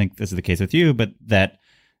necessarily think this is the case with you, but that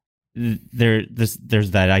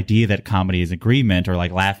there's that idea that comedy is agreement, or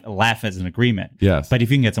like laugh as an agreement. Yes. But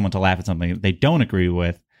if you can get someone to laugh at something they don't agree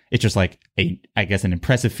with, it's just like I guess an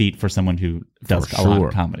impressive feat for someone who does a lot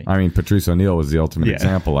of comedy. I mean, Patrice O'Neill was the ultimate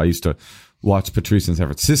example. I used to watch Patrice in San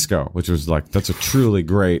Francisco, which was like, that's a truly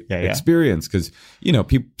great experience, because you know,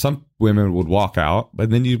 some women would walk out, but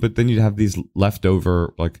then you'd have these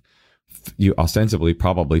leftover, like, you ostensibly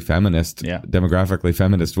probably feminist, demographically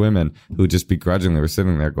feminist women who just begrudgingly were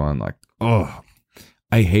sitting there going like, oh,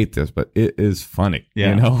 I hate this, but it is funny.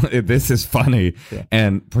 You know, this is funny. Yeah.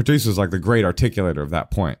 And Patrice was like the great articulator of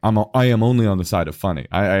that point. I am only on the side of funny.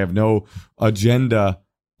 I have no agenda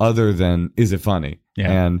other than, is it funny?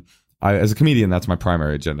 Yeah. And as a comedian, that's my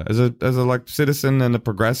primary agenda. As a like citizen and a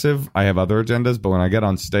progressive, I have other agendas. But when I get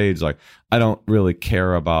on stage, like, I don't really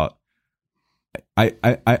care about,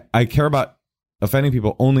 I care about offending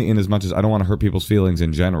people only in as much as I don't want to hurt people's feelings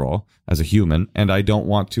in general as a human, and I don't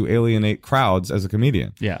want to alienate crowds as a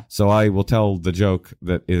comedian. Yeah. So I will tell the joke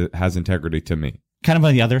that it has integrity to me. kind of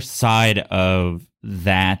on the other side of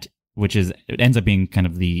that, which is, it ends up being kind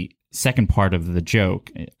of the second part of the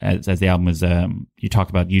joke, as the album is, you talk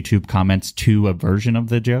about YouTube comments to a version of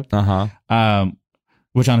the joke.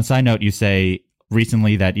 Which, on a side note, you say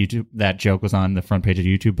recently that that joke was on the front page of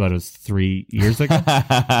YouTube, but it was 3 years ago.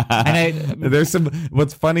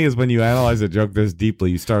 What's funny is when you analyze a joke this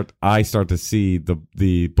deeply, I start to see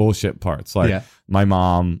the bullshit parts. Like my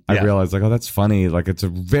mom, I realized like, oh, that's funny. Like it's a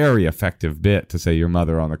very effective bit to say your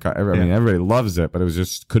mother on the cover. I mean, everybody loves it, but it was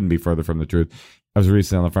just couldn't be further from the truth. I was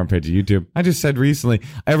recently on the front page of YouTube. I just said recently,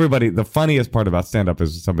 the funniest part about stand-up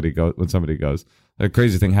is when somebody goes, a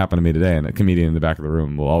crazy thing happened to me today, and a comedian in the back of the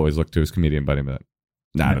room will always look to his comedian buddy and be like,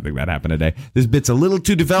 nah, I don't think that happened today. This bit's a little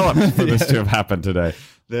too developed for this to have happened today.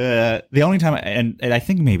 The only time, and I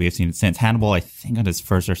think maybe I've seen it since, Hannibal, I think on his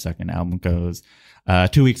first or second album, goes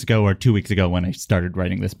 2 weeks ago when I started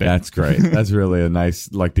writing this bit. That's great. That's really a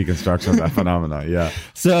nice like deconstruction of that phenomenon. Yeah.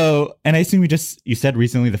 So, and I assume you said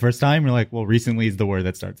recently the first time. You're like, well, recently is the word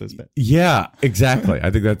that starts this bit. Yeah, exactly.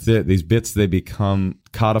 I think that's it. These bits, they become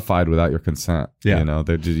codified without your consent. Yeah. You know,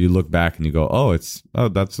 you look back and you go,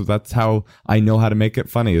 that's how I know how to make it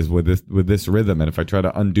funny is with this rhythm. And if I try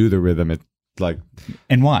to undo the rhythm, it's like,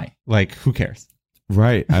 and why? Like, who cares?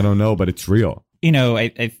 Right. I don't know, but it's real. You know,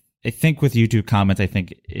 I think with YouTube comments, I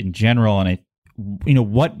think in general, and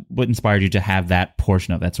what inspired you to have that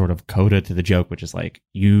portion of that sort of coda to the joke, which is like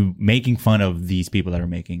you making fun of these people that are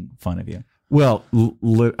making fun of you? Well,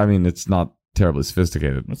 I mean, it's not terribly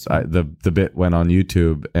sophisticated. The bit went on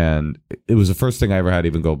YouTube, and it was the first thing I ever had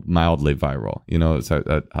even go mildly viral. You know, it's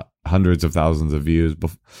at hundreds of thousands of views.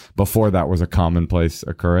 Before that was a commonplace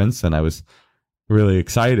occurrence, and I was really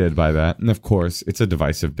excited by that. And of course, it's a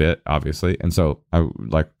divisive bit, obviously. And so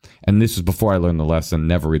and this was before I learned the lesson,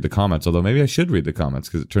 never read the comments, although maybe I should read the comments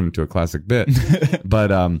because it turned into a classic bit. But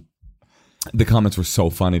the comments were so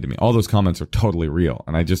funny to me. All those comments are totally real.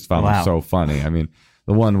 And I just found them so funny. I mean,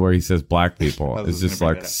 the one where he says black people is just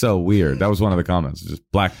like so weird. That was one of the comments. Just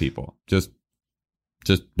black people. Just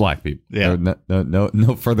black people. Yeah.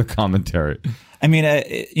 No further commentary. I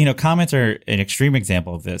mean, comments are an extreme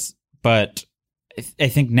example of this, but I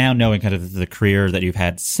think now knowing kind of the career that you've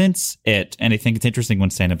had since it, and I think it's interesting when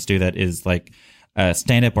stand-ups do that, is like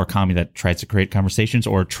stand-up or comedy that tries to create conversations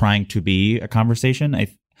or trying to be a conversation. I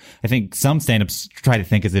think some stand-ups try to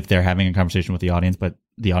think as if they're having a conversation with the audience, but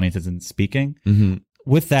the audience isn't speaking. Mm-hmm.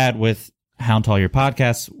 With that, with How Tall Your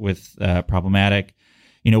Podcast, with Problematic,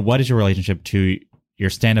 what is your relationship to your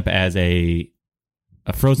stand-up as a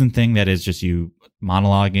frozen thing that is just you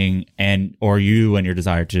monologuing, or you and your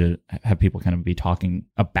desire to have people kind of be talking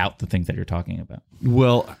about the things that you're talking about?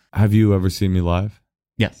 Well, have you ever seen me live?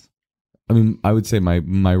 Yes. I mean, I would say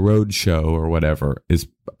my road show or whatever is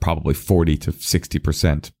probably 40 to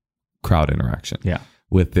 60% crowd interaction. Yeah.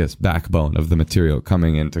 With this backbone of the material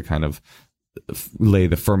coming in to kind of lay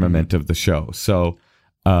the firmament of the show. So,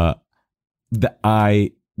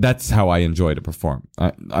 that's how I enjoy to perform.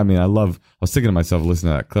 I was thinking to myself,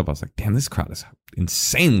 listening to that clip, I was like, damn, this crowd is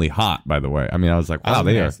insanely hot, by the way. I mean, I was like, wow,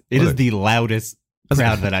 they are. It is the loudest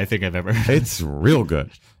crowd that I think I've ever heard. It's real good.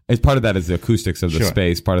 It's part of that is the acoustics of the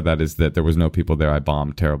space. Part of that is that there was no people there. I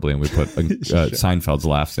bombed terribly, and we put Seinfeld's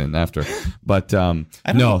laughs in after. But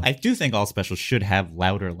I do think all specials should have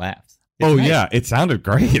louder laughs. It's nice. Yeah, it sounded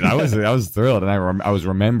great. I was thrilled, and I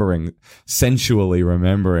was sensually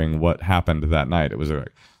remembering what happened that night. It was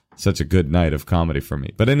such a good night of comedy for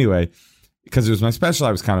me. But anyway, because it was my special,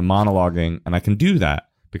 I was kind of monologuing, and I can do that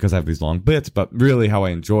because I have these long bits. But really, how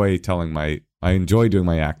I enjoy doing my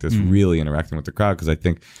act is really interacting with the crowd, because I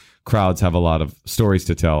think crowds have a lot of stories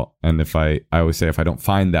to tell. And I always say, if I don't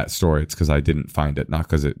find that story, it's because I didn't find it, not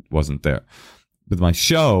because it wasn't there. With my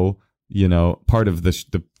show, part of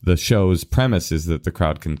the show's premise is that the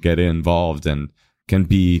crowd can get involved and can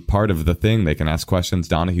be part of the thing. They can ask questions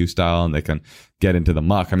Donahue style, and they can get into the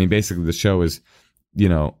muck. I mean, basically the show is,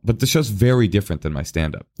 but the show's very different than my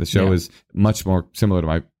stand-up. The show is much more similar to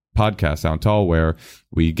my podcast, How Tall, where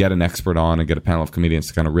we get an expert on and get a panel of comedians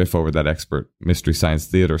to kind of riff over that expert, Mystery Science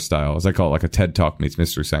Theater style. As I call it, like a TED Talk meets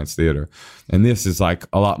Mystery Science Theater. And this is like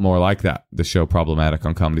a lot more like that. The show Problematic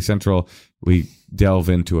on Comedy Central, we delve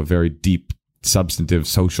into a very deep, substantive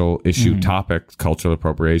social issue topic, cultural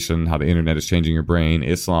appropriation, how the internet is changing your brain,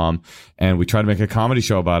 Islam, and we try to make a comedy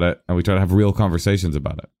show about it, and we try to have real conversations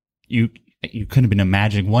about it. You couldn't have been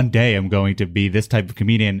imagining one day I'm going to be this type of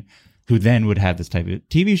comedian who then would have this type of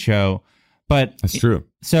TV show. But that's true.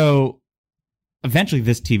 So eventually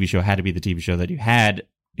this TV show had to be the TV show that you had.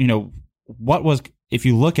 What was, if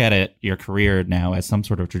you look at it, your career now as some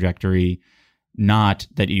sort of trajectory, not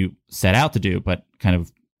that you set out to do, but kind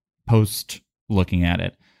of post looking at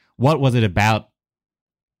it. What was it about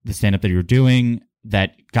the stand-up that you were doing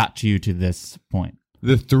that got you to this point?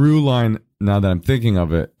 The through line, now that I'm thinking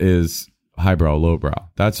of it, is highbrow, lowbrow.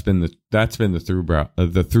 That's been the through brow.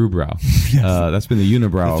 That's been the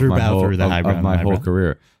unibrow of my whole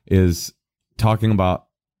career. Is talking about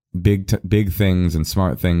big things and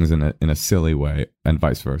smart things in a silly way, and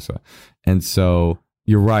vice versa. And so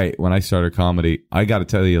you're right. When I started comedy, I got to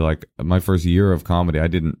tell you, like my first year of comedy,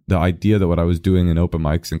 the idea that what I was doing in open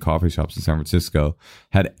mics and coffee shops in San Francisco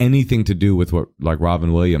had anything to do with what like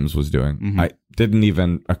Robin Williams was doing. Mm-hmm. I didn't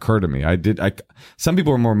even occur to me. Some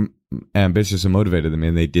people were more ambitious and motivated than me,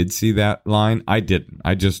 and they did see that line. I didn't.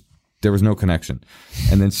 There was no connection.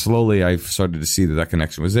 And then slowly I started to see that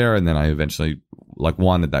connection was there. And then I eventually like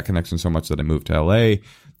wanted that connection so much that I moved to LA.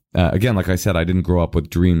 Again, like I said, I didn't grow up with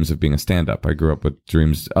dreams of being a stand-up. I grew up with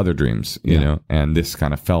other dreams, you know, and this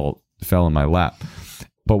kind of fell in my lap.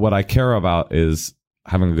 But what I care about is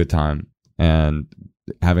having a good time and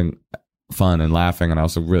having fun and laughing. And I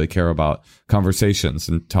also really care about conversations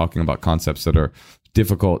and talking about concepts that are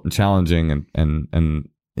difficult and challenging and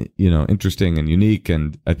you know, interesting and unique.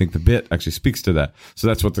 And I think the bit actually speaks to that. So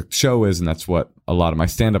that's what the show is, and that's what a lot of my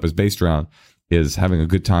stand-up is based around, is having a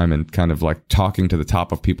good time and kind of like talking to the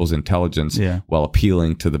top of people's intelligence while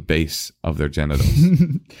appealing to the base of their genitals.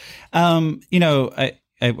 You know,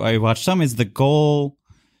 I watched some. Is the goal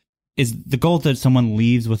that someone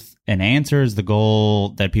leaves with an answer? Is the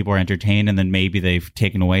goal that people are entertained and then maybe they've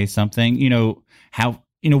taken away something? You know,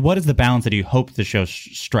 what is the balance that you hope the show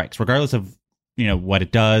strikes, regardless of, you know, what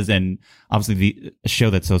it does? And obviously the show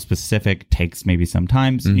that's so specific takes maybe some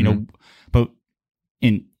time, you know, but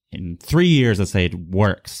in 3 years, let's say it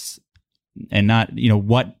works, and not, you know,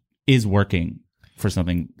 what is working for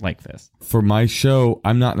something like this? For my show,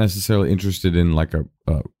 I'm not necessarily interested in like a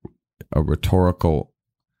rhetorical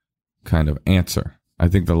kind of answer. I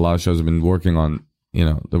think that a lot of shows have been working on, you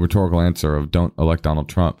know, the rhetorical answer of don't elect Donald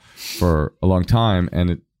Trump for a long time, and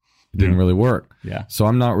it didn't really work. Yeah. So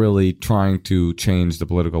I'm not really trying to change the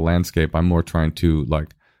political landscape. I'm more trying to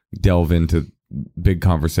like delve into big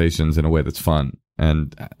conversations in a way that's fun.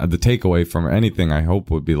 And the takeaway from anything, I hope,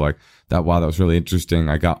 would be like that. Wow, that was really interesting.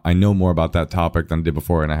 I know more about that topic than I did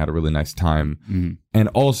before, and I had a really nice time. Mm-hmm. And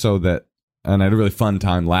also and I had a really fun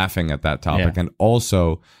time laughing at that topic. Yeah. And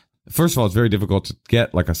also, first of all, it's very difficult to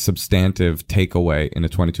get like a substantive takeaway in a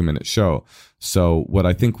 22-minute show. So what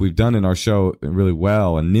I think we've done in our show really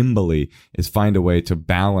well and nimbly is find a way to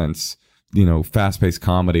balance, you know, fast-paced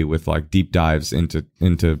comedy with like deep dives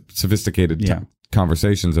into sophisticated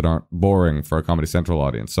conversations that aren't boring for a Comedy Central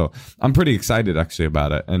audience. So I'm pretty excited actually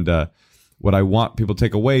about it. And what I want people to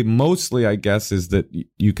take away mostly, I guess, is that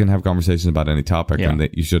you can have conversations about any topic and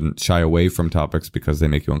that you shouldn't shy away from topics because they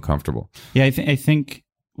make you uncomfortable. Yeah, I think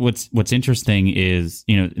what's interesting is,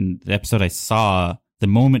 you know, in the episode I saw, the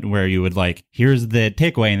moment where you would like, here's the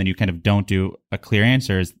takeaway, and then you kind of don't do a clear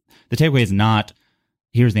answer. The takeaway is not,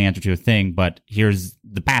 here's the answer to a thing, but here's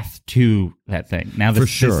the path to that thing. Now this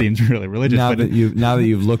seems really religious. Now that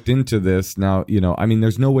you've looked into this, now, you know, I mean,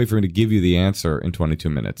 there's no way for me to give you the answer in 22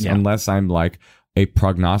 minutes unless I'm like a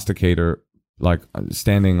prognosticator, like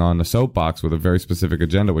standing on a soapbox with a very specific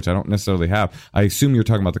agenda, which I don't necessarily have. I assume you're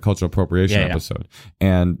talking about the cultural appropriation episode.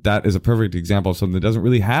 And that is a perfect example of something that doesn't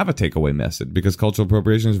really have a takeaway message, because cultural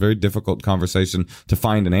appropriation is a very difficult conversation to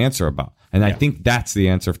find an answer about. And I think that's the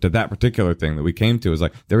answer to that particular thing that we came to, is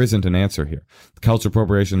like, there isn't an answer here. Cultural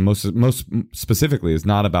appropriation most specifically is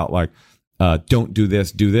not about like, don't do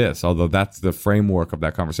this, do this. Although that's the framework of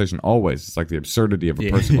that conversation always. It's like the absurdity of a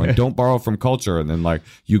person going, don't borrow from culture, and then like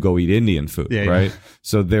you go eat Indian food, right? Yeah.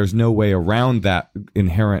 So there's no way around that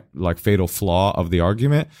inherent like fatal flaw of the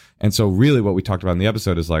argument. And so really what we talked about in the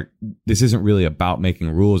episode is like, this isn't really about making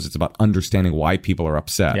rules. It's about understanding why people are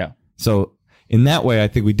upset. Yeah. So in that way, I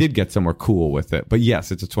think we did get somewhere cool with it. But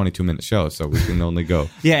yes, it's a 22-minute show, so we can only go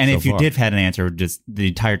and so if you far. did have had an answer, just the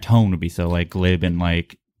entire tone would be so like glib and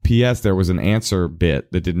like, P.S. there was an answer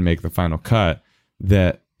bit that didn't make the final cut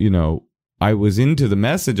that, you know, I was into the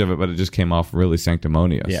message of it, but it just came off really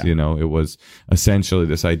sanctimonious. Yeah. You know, it was essentially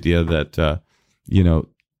this idea that, you know,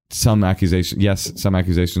 some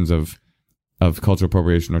accusations of cultural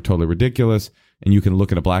appropriation are totally ridiculous. And you can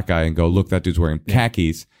look at a black guy and go, look, that dude's wearing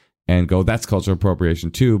khakis, and go, that's cultural appropriation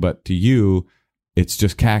too. But to you, it's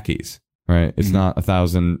just khakis. Right, it's not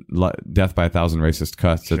 1,000 death by 1,000 racist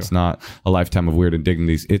cuts. Sure. It's not a lifetime of weird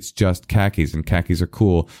indignities. It's just khakis, and khakis are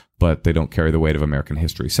cool, but they don't carry the weight of American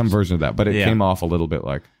history. Some version of that, but it came off a little bit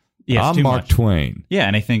like, I'm Mark Twain. Yeah,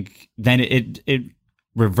 and I think then it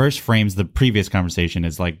reverse frames the previous conversation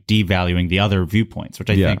as like devaluing the other viewpoints, which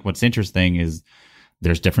I think what's interesting is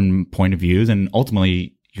there's different point of views, and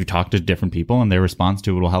ultimately you talk to different people and their response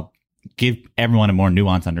to it will help give everyone a more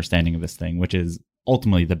nuanced understanding of this thing, which is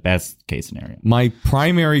ultimately the best case scenario. My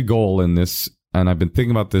primary goal in this, and I've been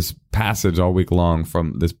thinking about this passage all week long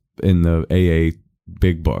from this in the AA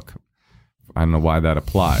Big Book. I don't know why that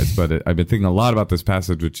applies, but I've been thinking a lot about this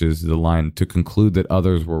passage, which is the line, to conclude that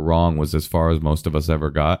others were wrong was as far as most of us ever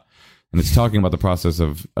got. And it's talking about the process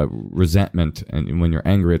of resentment. And when you're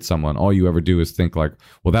angry at someone, all you ever do is think like,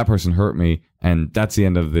 well, that person hurt me. And that's the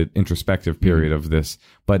end of the introspective period of this.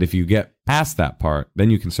 But if you get past that part,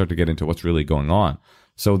 then you can start to get into what's really going on.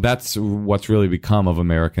 So that's what's really become of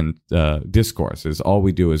American discourse, is all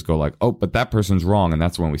we do is go like, oh, but that person's wrong. And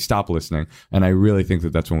that's when we stop listening. And I really think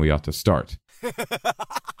that that's when we ought to start.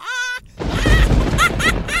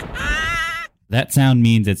 That sound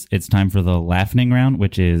means it's time for the laughing round,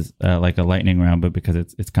 which is like a lightning round, but because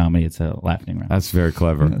it's comedy, it's a laughing round. That's very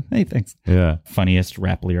clever. Hey, thanks. Yeah. Funniest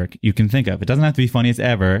rap lyric you can think of. It doesn't have to be funniest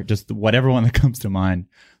ever, just whatever one that comes to mind.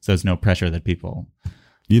 So there's no pressure that people...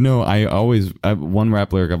 You know, one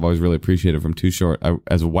rap lyric I've always really appreciated from Too Short.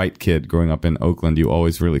 As a white kid growing up in Oakland, you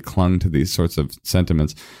always really clung to these sorts of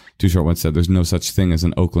sentiments. Too Short once said, "There's no such thing as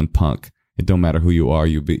an Oakland punk. It don't matter who you are,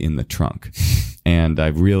 you be in the trunk." And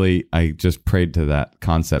I just prayed to that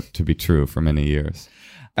concept to be true for many years.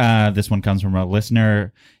 This one comes from a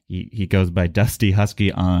listener. He goes by Dusty Husky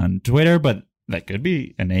on Twitter, but that could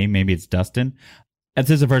be a name. Maybe it's Dustin. This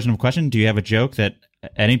is a version of a question. Do you have a joke that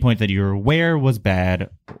at any point that you're aware was bad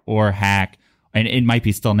or hack, and it might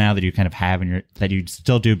be still now that you kind of have that you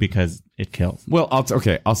still do because it kills? Well,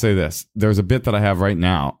 I'll say this. There's a bit that I have right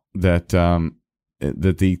now that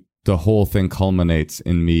that the whole thing culminates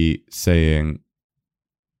in me saying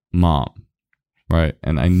 "mom," right?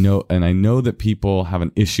 And I know that people have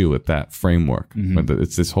an issue with that framework. Mm-hmm.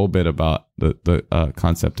 It's this whole bit about the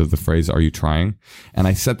concept of the phrase "Are you trying?" And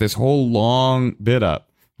I set this whole long bit up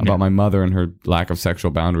about my mother and her lack of sexual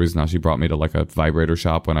boundaries. Now she brought me to like a vibrator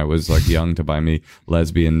shop when I was like young to buy me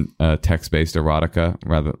lesbian text-based erotica,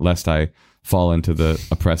 rather lest I fall into the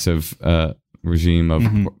oppressive regime of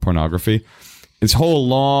pornography. This whole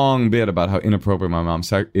long bit about how inappropriate my mom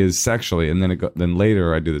is sexually, and then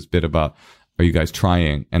later I do this bit about, are you guys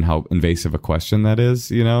trying, and how invasive a question that is,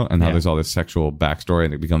 you know, and how there's all this sexual backstory,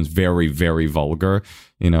 and it becomes very, very vulgar,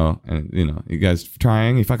 you know, and you guys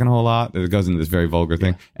trying, you fucking a whole lot. It goes into this very vulgar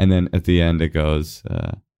thing, and then at the end it goes,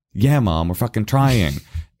 yeah, mom, we're fucking trying.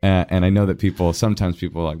 And I know that sometimes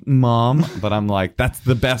people are like, mom, but I'm like, that's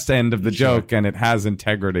the best end of the joke, and it has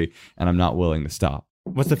integrity, and I'm not willing to stop.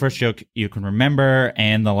 What's the first joke you can remember,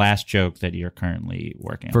 and the last joke that you're currently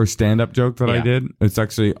working on? First stand-up joke that I did? It's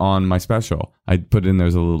actually on my special. I put in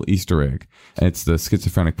there's a little Easter egg. And it's the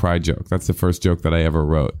schizophrenic pride joke. That's the first joke that I ever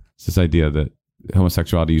wrote. It's this idea that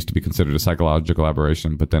homosexuality used to be considered a psychological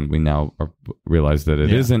aberration, but then we now realize that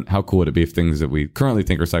it isn't. How cool would it be if things that we currently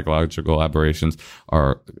think are psychological aberrations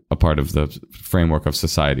are a part of the framework of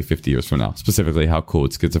society 50 years from now? Specifically, how cool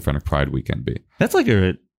would Schizophrenic Pride Weekend be? That's like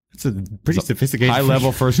it's a pretty sophisticated...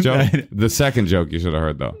 High-level first joke. The second joke you should have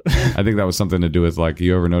heard, though. I think that was something to do with, like,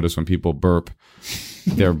 you ever notice when people burp,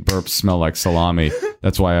 their burps smell like salami.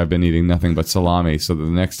 That's why I've been eating nothing but salami, so that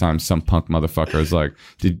the next time some punk motherfucker is like,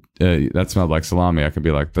 that smelled like salami, I could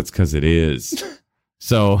be like, that's because it is.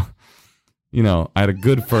 So, you know, I had a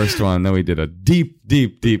good first one, then we did a deep,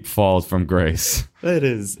 deep, deep falls from grace. That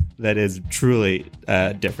is truly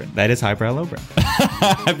different. That is highbrow, lowbrow.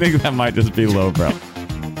 I think that might just be lowbrow.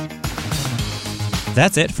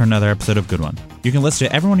 That's it for another episode of Good One. You can listen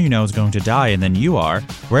to Everyone You Know Is Going to Die and Then You Are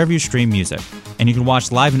wherever you stream music. And you can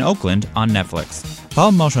watch Live in Oakland on Netflix.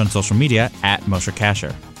 Follow Moshe on social media at Moshe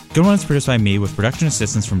Kasher. Good One is produced by me with production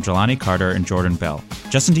assistance from Jelani Carter and Jordan Bell.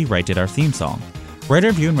 Justin D. Wright did our theme song. Rate,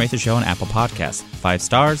 review, and rate the show on Apple Podcasts. 5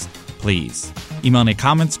 stars, please. Email any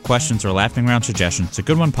comments, questions, or laughing round suggestions to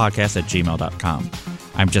goodonepodcast@gmail.com.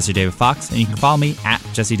 I'm Jesse David Fox, and you can follow me at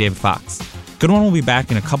Jesse David Fox. Good One will be back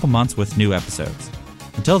in a couple months with new episodes.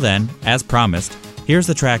 Until then, as promised, here's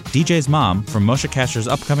the track DJ's Mom from Moshe Kasher's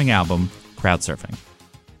upcoming album, Crowdsurfing.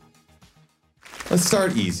 Let's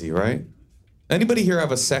start easy, right? Anybody here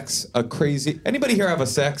have a sex? Anybody here have a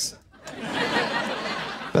sex?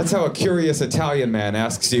 That's how a curious Italian man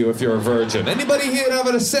asks you if you're a virgin. Anybody here have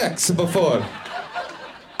a sex before?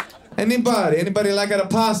 Anybody like a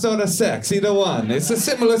pasta or a sex? Either one. It's a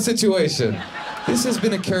similar situation. This has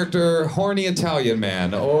been a character, horny Italian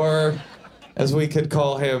man, or as we could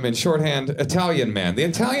call him in shorthand, Italian man. The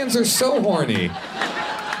Italians are so horny.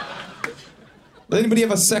 Anybody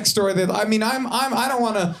have a sex story that, I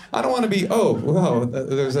don't want to be,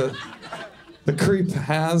 the creep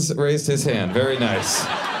has raised his hand. Very nice.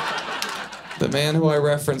 The man who I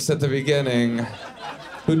referenced at the beginning,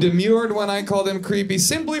 who demurred when I called him creepy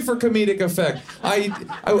simply for comedic effect.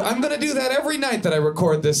 I'm going to do that every night that I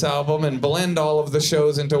record this album and blend all of the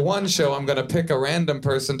shows into one show. I'm going to pick a random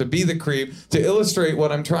person to be the creep to illustrate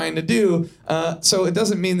what I'm trying to do. So it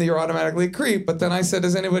doesn't mean that you're automatically a creep. But then I said,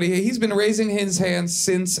 is anybody here? He's been raising his hand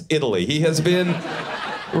since Italy. He has been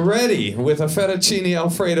ready with a fettuccine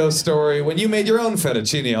Alfredo story when you made your own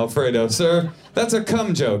fettuccine Alfredo, sir. That's a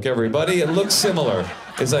cum joke, everybody. It looks similar,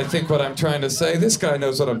 is I think what I'm trying to say. This guy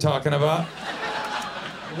knows what I'm talking about.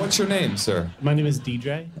 What's your name, sir? My name is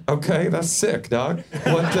DJ. Okay, that's sick, dog.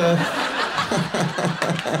 What,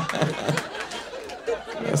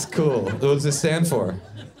 That's cool. What does it stand for?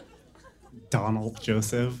 Donald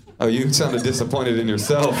Joseph. Oh, you sounded disappointed in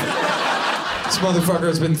yourself. This motherfucker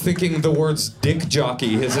has been thinking the words dick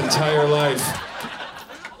jockey his entire life.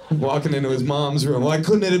 Walking into his mom's room. Why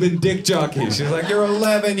couldn't it have been dick jockey? She's like, you're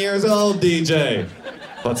 11 years old, DJ.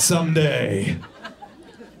 But someday.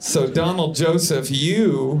 So Donald Joseph,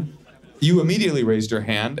 you immediately raised your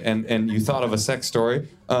hand and you thought of a sex story.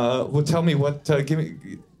 Well, tell me what,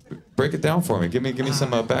 break it down for me. Give me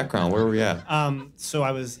some background. Where were we at? So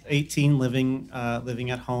I was 18, living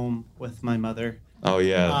at home with my mother. Oh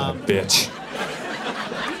yeah, that bitch.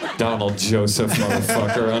 Donald Joseph,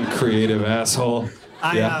 motherfucker, uncreative asshole.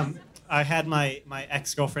 I had my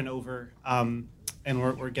ex-girlfriend over, and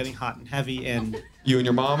we're getting hot and heavy, and you and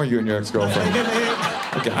your mom, or you and your ex-girlfriend?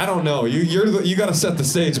 Okay, I don't know. You got to set the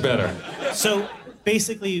stage better. So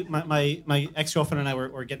basically, my ex-girlfriend and I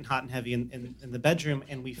were getting hot and heavy in the bedroom,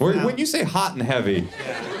 and we found... When you say hot and heavy,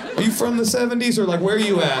 are you from the 70s, or like where are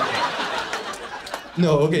you at?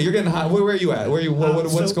 No, okay, you're getting hot. Where are you at?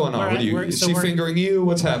 What's going on? Is she fingering you?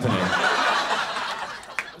 What's happening?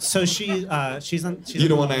 So she's You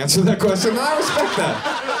don't want to answer that question? I respect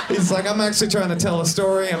that. He's like, I'm actually trying to tell a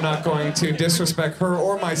story. I'm not going to disrespect her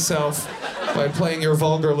or myself by playing your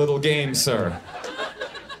vulgar little game, sir.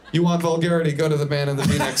 You want vulgarity? Go to the man in the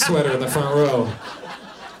V-neck sweater in the front row.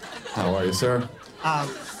 How are you, sir?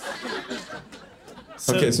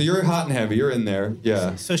 Okay, so you're hot and heavy. You're in there.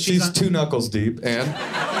 Yeah. So she's 2 knuckles deep, and?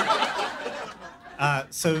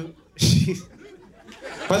 So she...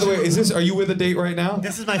 By the way, are you with a date right now?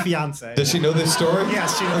 This is my fiance. Does she know this story?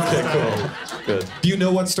 Yes, she knows Okay, this story. cool. Good. Do you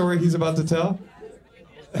know what story he's about to tell?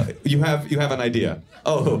 You have an idea.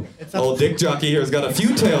 Oh, old dick jockey here's got a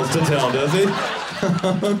few tales to tell, does he?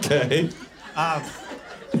 Okay.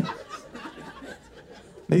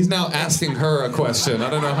 He's now asking her a question. I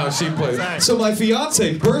don't know how she plays. Sorry. So my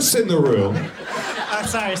fiance bursts in the room.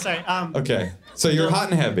 Sorry. Okay. So you're hot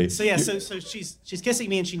and heavy. So yeah, so she's kissing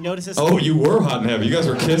me and she notices. Oh, you were hot and heavy. You guys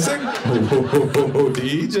were kissing? Oh,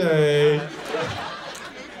 DJ.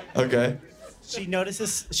 Okay. She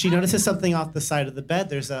notices something off the side of the bed.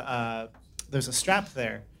 There's a strap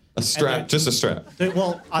there. A strap, just a strap.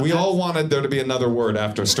 We all wanted there to be another word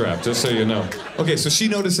after strap, just so you know. Okay, so she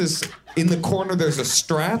notices in the corner there's a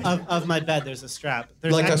strap? Of my bed, there's a strap.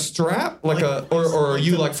 There's a strap? Or are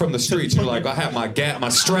you like from the streets? You're like, I have my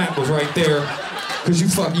strap was right there. Because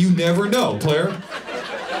you never know, player.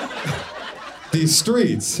 These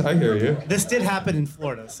streets, I hear you. This did happen in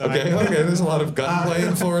Florida. So okay, there's a lot of gunplay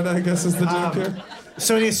in Florida, I guess is the joke here.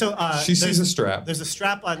 She sees a strap. There's a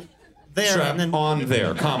strap on there. Strap and then on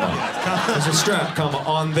there, comma. There's a strap, comma,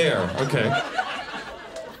 on there. Okay.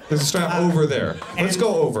 There's a strap over there. Let's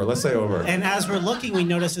go over. Let's say over. And as we're looking, we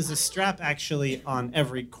notice there's a strap actually on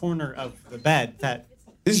every corner of the bed.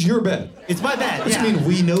 This is your bed? It's my bed, What do you mean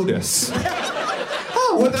we notice?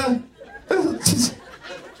 Oh, what the...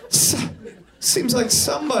 Seems like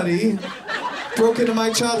somebody broke into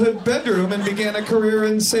my childhood bedroom and began a career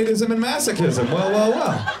in sadism and masochism.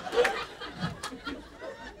 Well.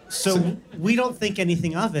 So we don't think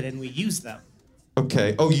anything of it, and we use them.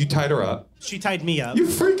 Okay. Oh, you tied her up. She tied me up. You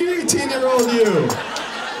freaking 18-year-old you!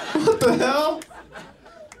 What the hell?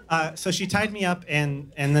 So she tied me up,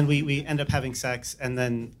 and then we end up having sex, and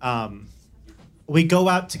then we go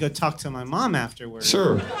out to go talk to my mom afterwards.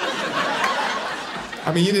 Sure.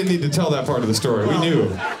 I mean, you didn't need to tell that part of the story. We knew.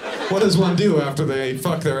 What does one do after they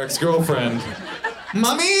fuck their ex-girlfriend?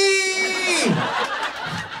 Mommy!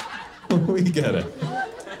 We get it.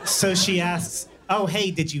 So she asks, oh, hey,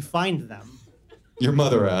 did you find them? Your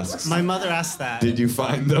mother asks. My mother asked that. Did you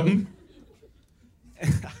find them? I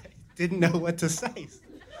didn't know what to say.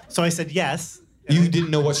 So I said yes. You didn't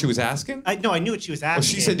know what she was asking? No, I knew what she was asking.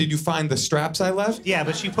 Oh, she said, did you find the straps I left? Yeah,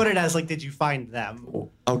 but she put it as like, did you find them?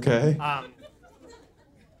 Okay.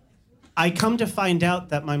 I come to find out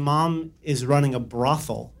that my mom is running a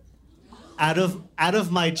brothel out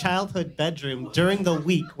of my childhood bedroom during the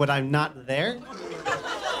week when I'm not there.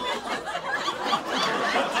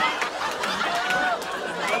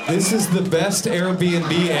 This is the best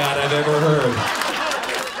Airbnb ad I've ever heard.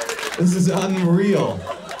 This is unreal.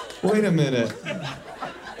 Wait a minute.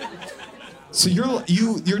 So you're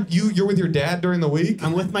with your dad during the week?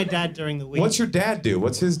 I'm with my dad during the week. What's your dad do?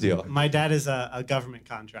 What's his deal? My dad is a government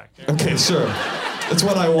contractor. Okay, sure. That's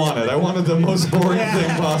what I wanted. I wanted the most boring thing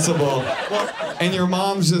possible. And your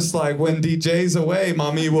mom's just like, when DJ's away,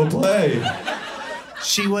 mommy will play.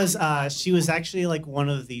 She was actually like one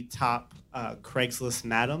of the top Craigslist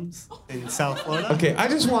madams in South Florida. Okay, I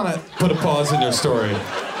just want to put a pause in your story.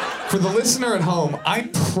 For the listener at home, I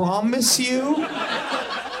promise you,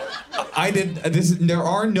 there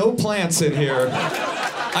are no plants in here.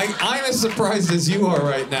 I'm as surprised as you are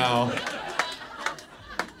right now.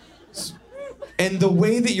 And the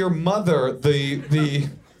way that your mother, the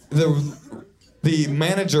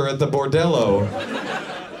manager at the bordello,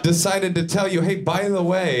 decided to tell you, hey, by the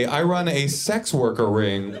way, I run a sex worker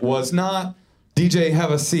ring, was not, DJ, have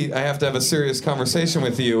a seat, I have to have a serious conversation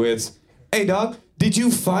with you. It's, hey, dog, did you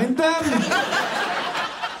find them?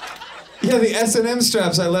 Yeah, the S&M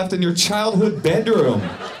straps I left in your childhood bedroom.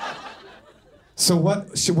 So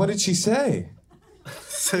what did she say?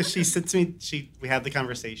 So she sits me, we have the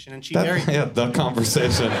conversation, and the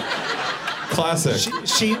conversation. Classic.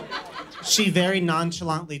 She very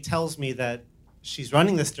nonchalantly tells me that she's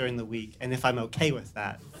running this during the week, and if I'm okay with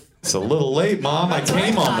that. It's a little late, Mom. I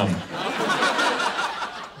came on them.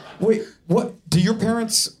 Wait, what? Do your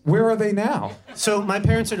parents, where are they now? So my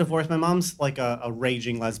parents are divorced. My mom's like a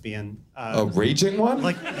raging lesbian. A raging one?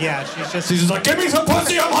 Like, yeah, she's just like, give me some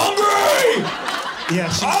pussy, I'm hungry! Yeah,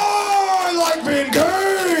 I like being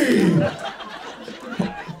gay!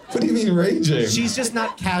 What do you mean raging? She's just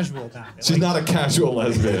not casual about it. She's not a casual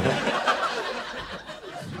lesbian.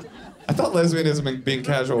 I thought lesbianism and being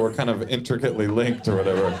casual were kind of intricately linked or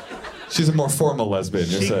whatever. She's a more formal lesbian,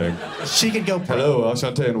 you're saying. She could go pro. Hello,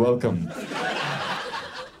 enchanté, and welcome.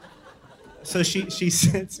 So she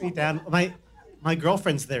sits me down. My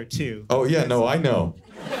girlfriend's there too. Oh yeah, no, I know.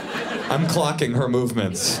 I'm clocking her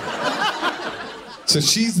movements. So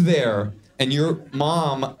she's there, and your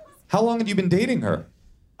mom, how long had you been dating her?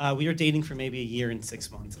 We were dating for maybe a year and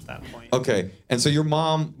 6 months at that point. Okay, and so your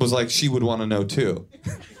mom was like, she would want to know too.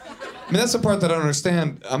 I mean, that's the part that I don't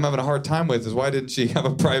understand, I'm having a hard time with, is why didn't she have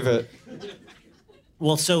a private...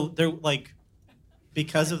 Well, so they're like,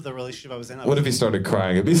 because of the relationship I was in... What if he started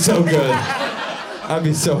crying? It'd be so good. I'd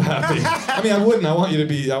be so happy. I mean, I wouldn't. I want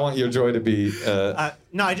your joy to be...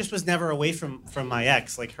 No, I just was never away from my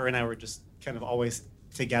ex. Like, her and I were just kind of always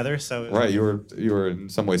together, so... Right, you were in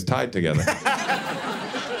some ways tied together.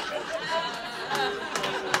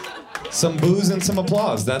 Some booze and some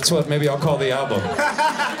applause. That's what maybe I'll call the album.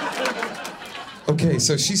 Okay,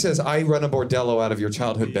 so she says, I run a bordello out of your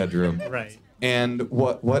childhood bedroom. Right. And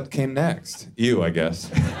what came next? You, I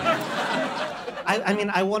guess. I mean,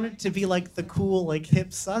 I wanted to be like the cool, like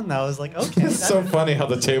hip son. I was like, okay. It's so funny how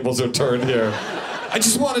the tables are turned here. I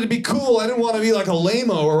just wanted to be cool. I didn't want to be like a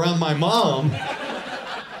lame-o around my mom.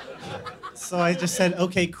 So I just said,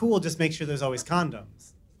 okay, cool, just make sure there's always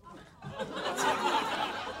condoms.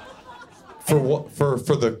 For what? For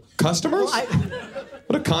the customers? Well,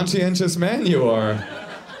 what a conscientious man you are.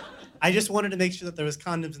 I just wanted to make sure that there was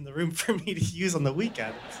condoms in the room for me to use on the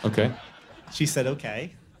weekends. Okay. She said,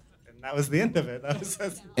 okay. And that was the end of it.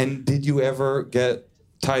 And did you ever get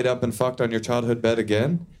tied up and fucked on your childhood bed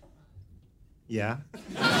again? Yeah.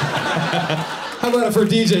 How about it for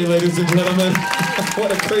DJ, ladies and gentlemen?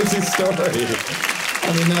 What a crazy story.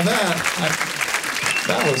 I mean, now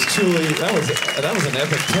that was an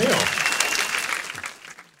epic tale.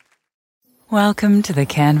 Welcome to the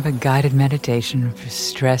Canva guided meditation for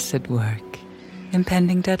stress at work.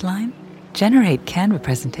 Impending deadline? Generate Canva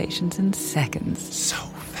presentations in seconds. So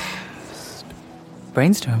fast.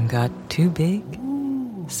 Brainstorm got too big?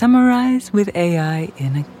 Summarize with AI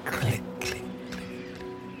in a click.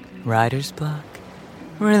 Writer's block?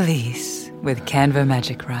 Release with Canva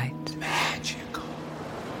Magic Write. Magical.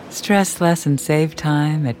 Stress less and save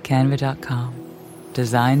time at canva.com.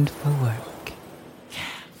 Designed for work.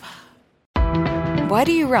 Why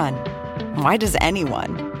do you run? Why does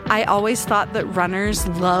anyone? I always thought that runners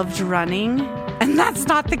loved running, and that's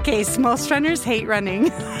not the case. Most runners hate running,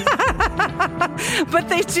 but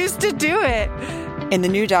they choose to do it. In the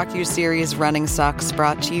new docuseries Running Sucks,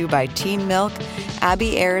 brought to you by Teen Milk,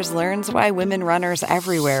 Abby Ayers learns why women runners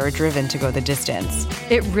everywhere are driven to go the distance.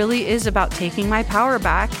 It really is about taking my power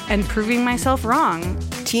back and proving myself wrong.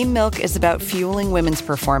 Teen Milk is about fueling women's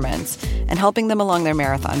performance and helping them along their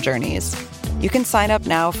marathon journeys. You can sign up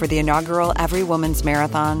now for the inaugural Every Woman's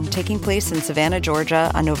Marathon taking place in Savannah,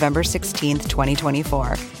 Georgia on November 16th,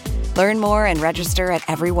 2024. Learn more and register at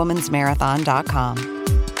everywomansmarathon.com.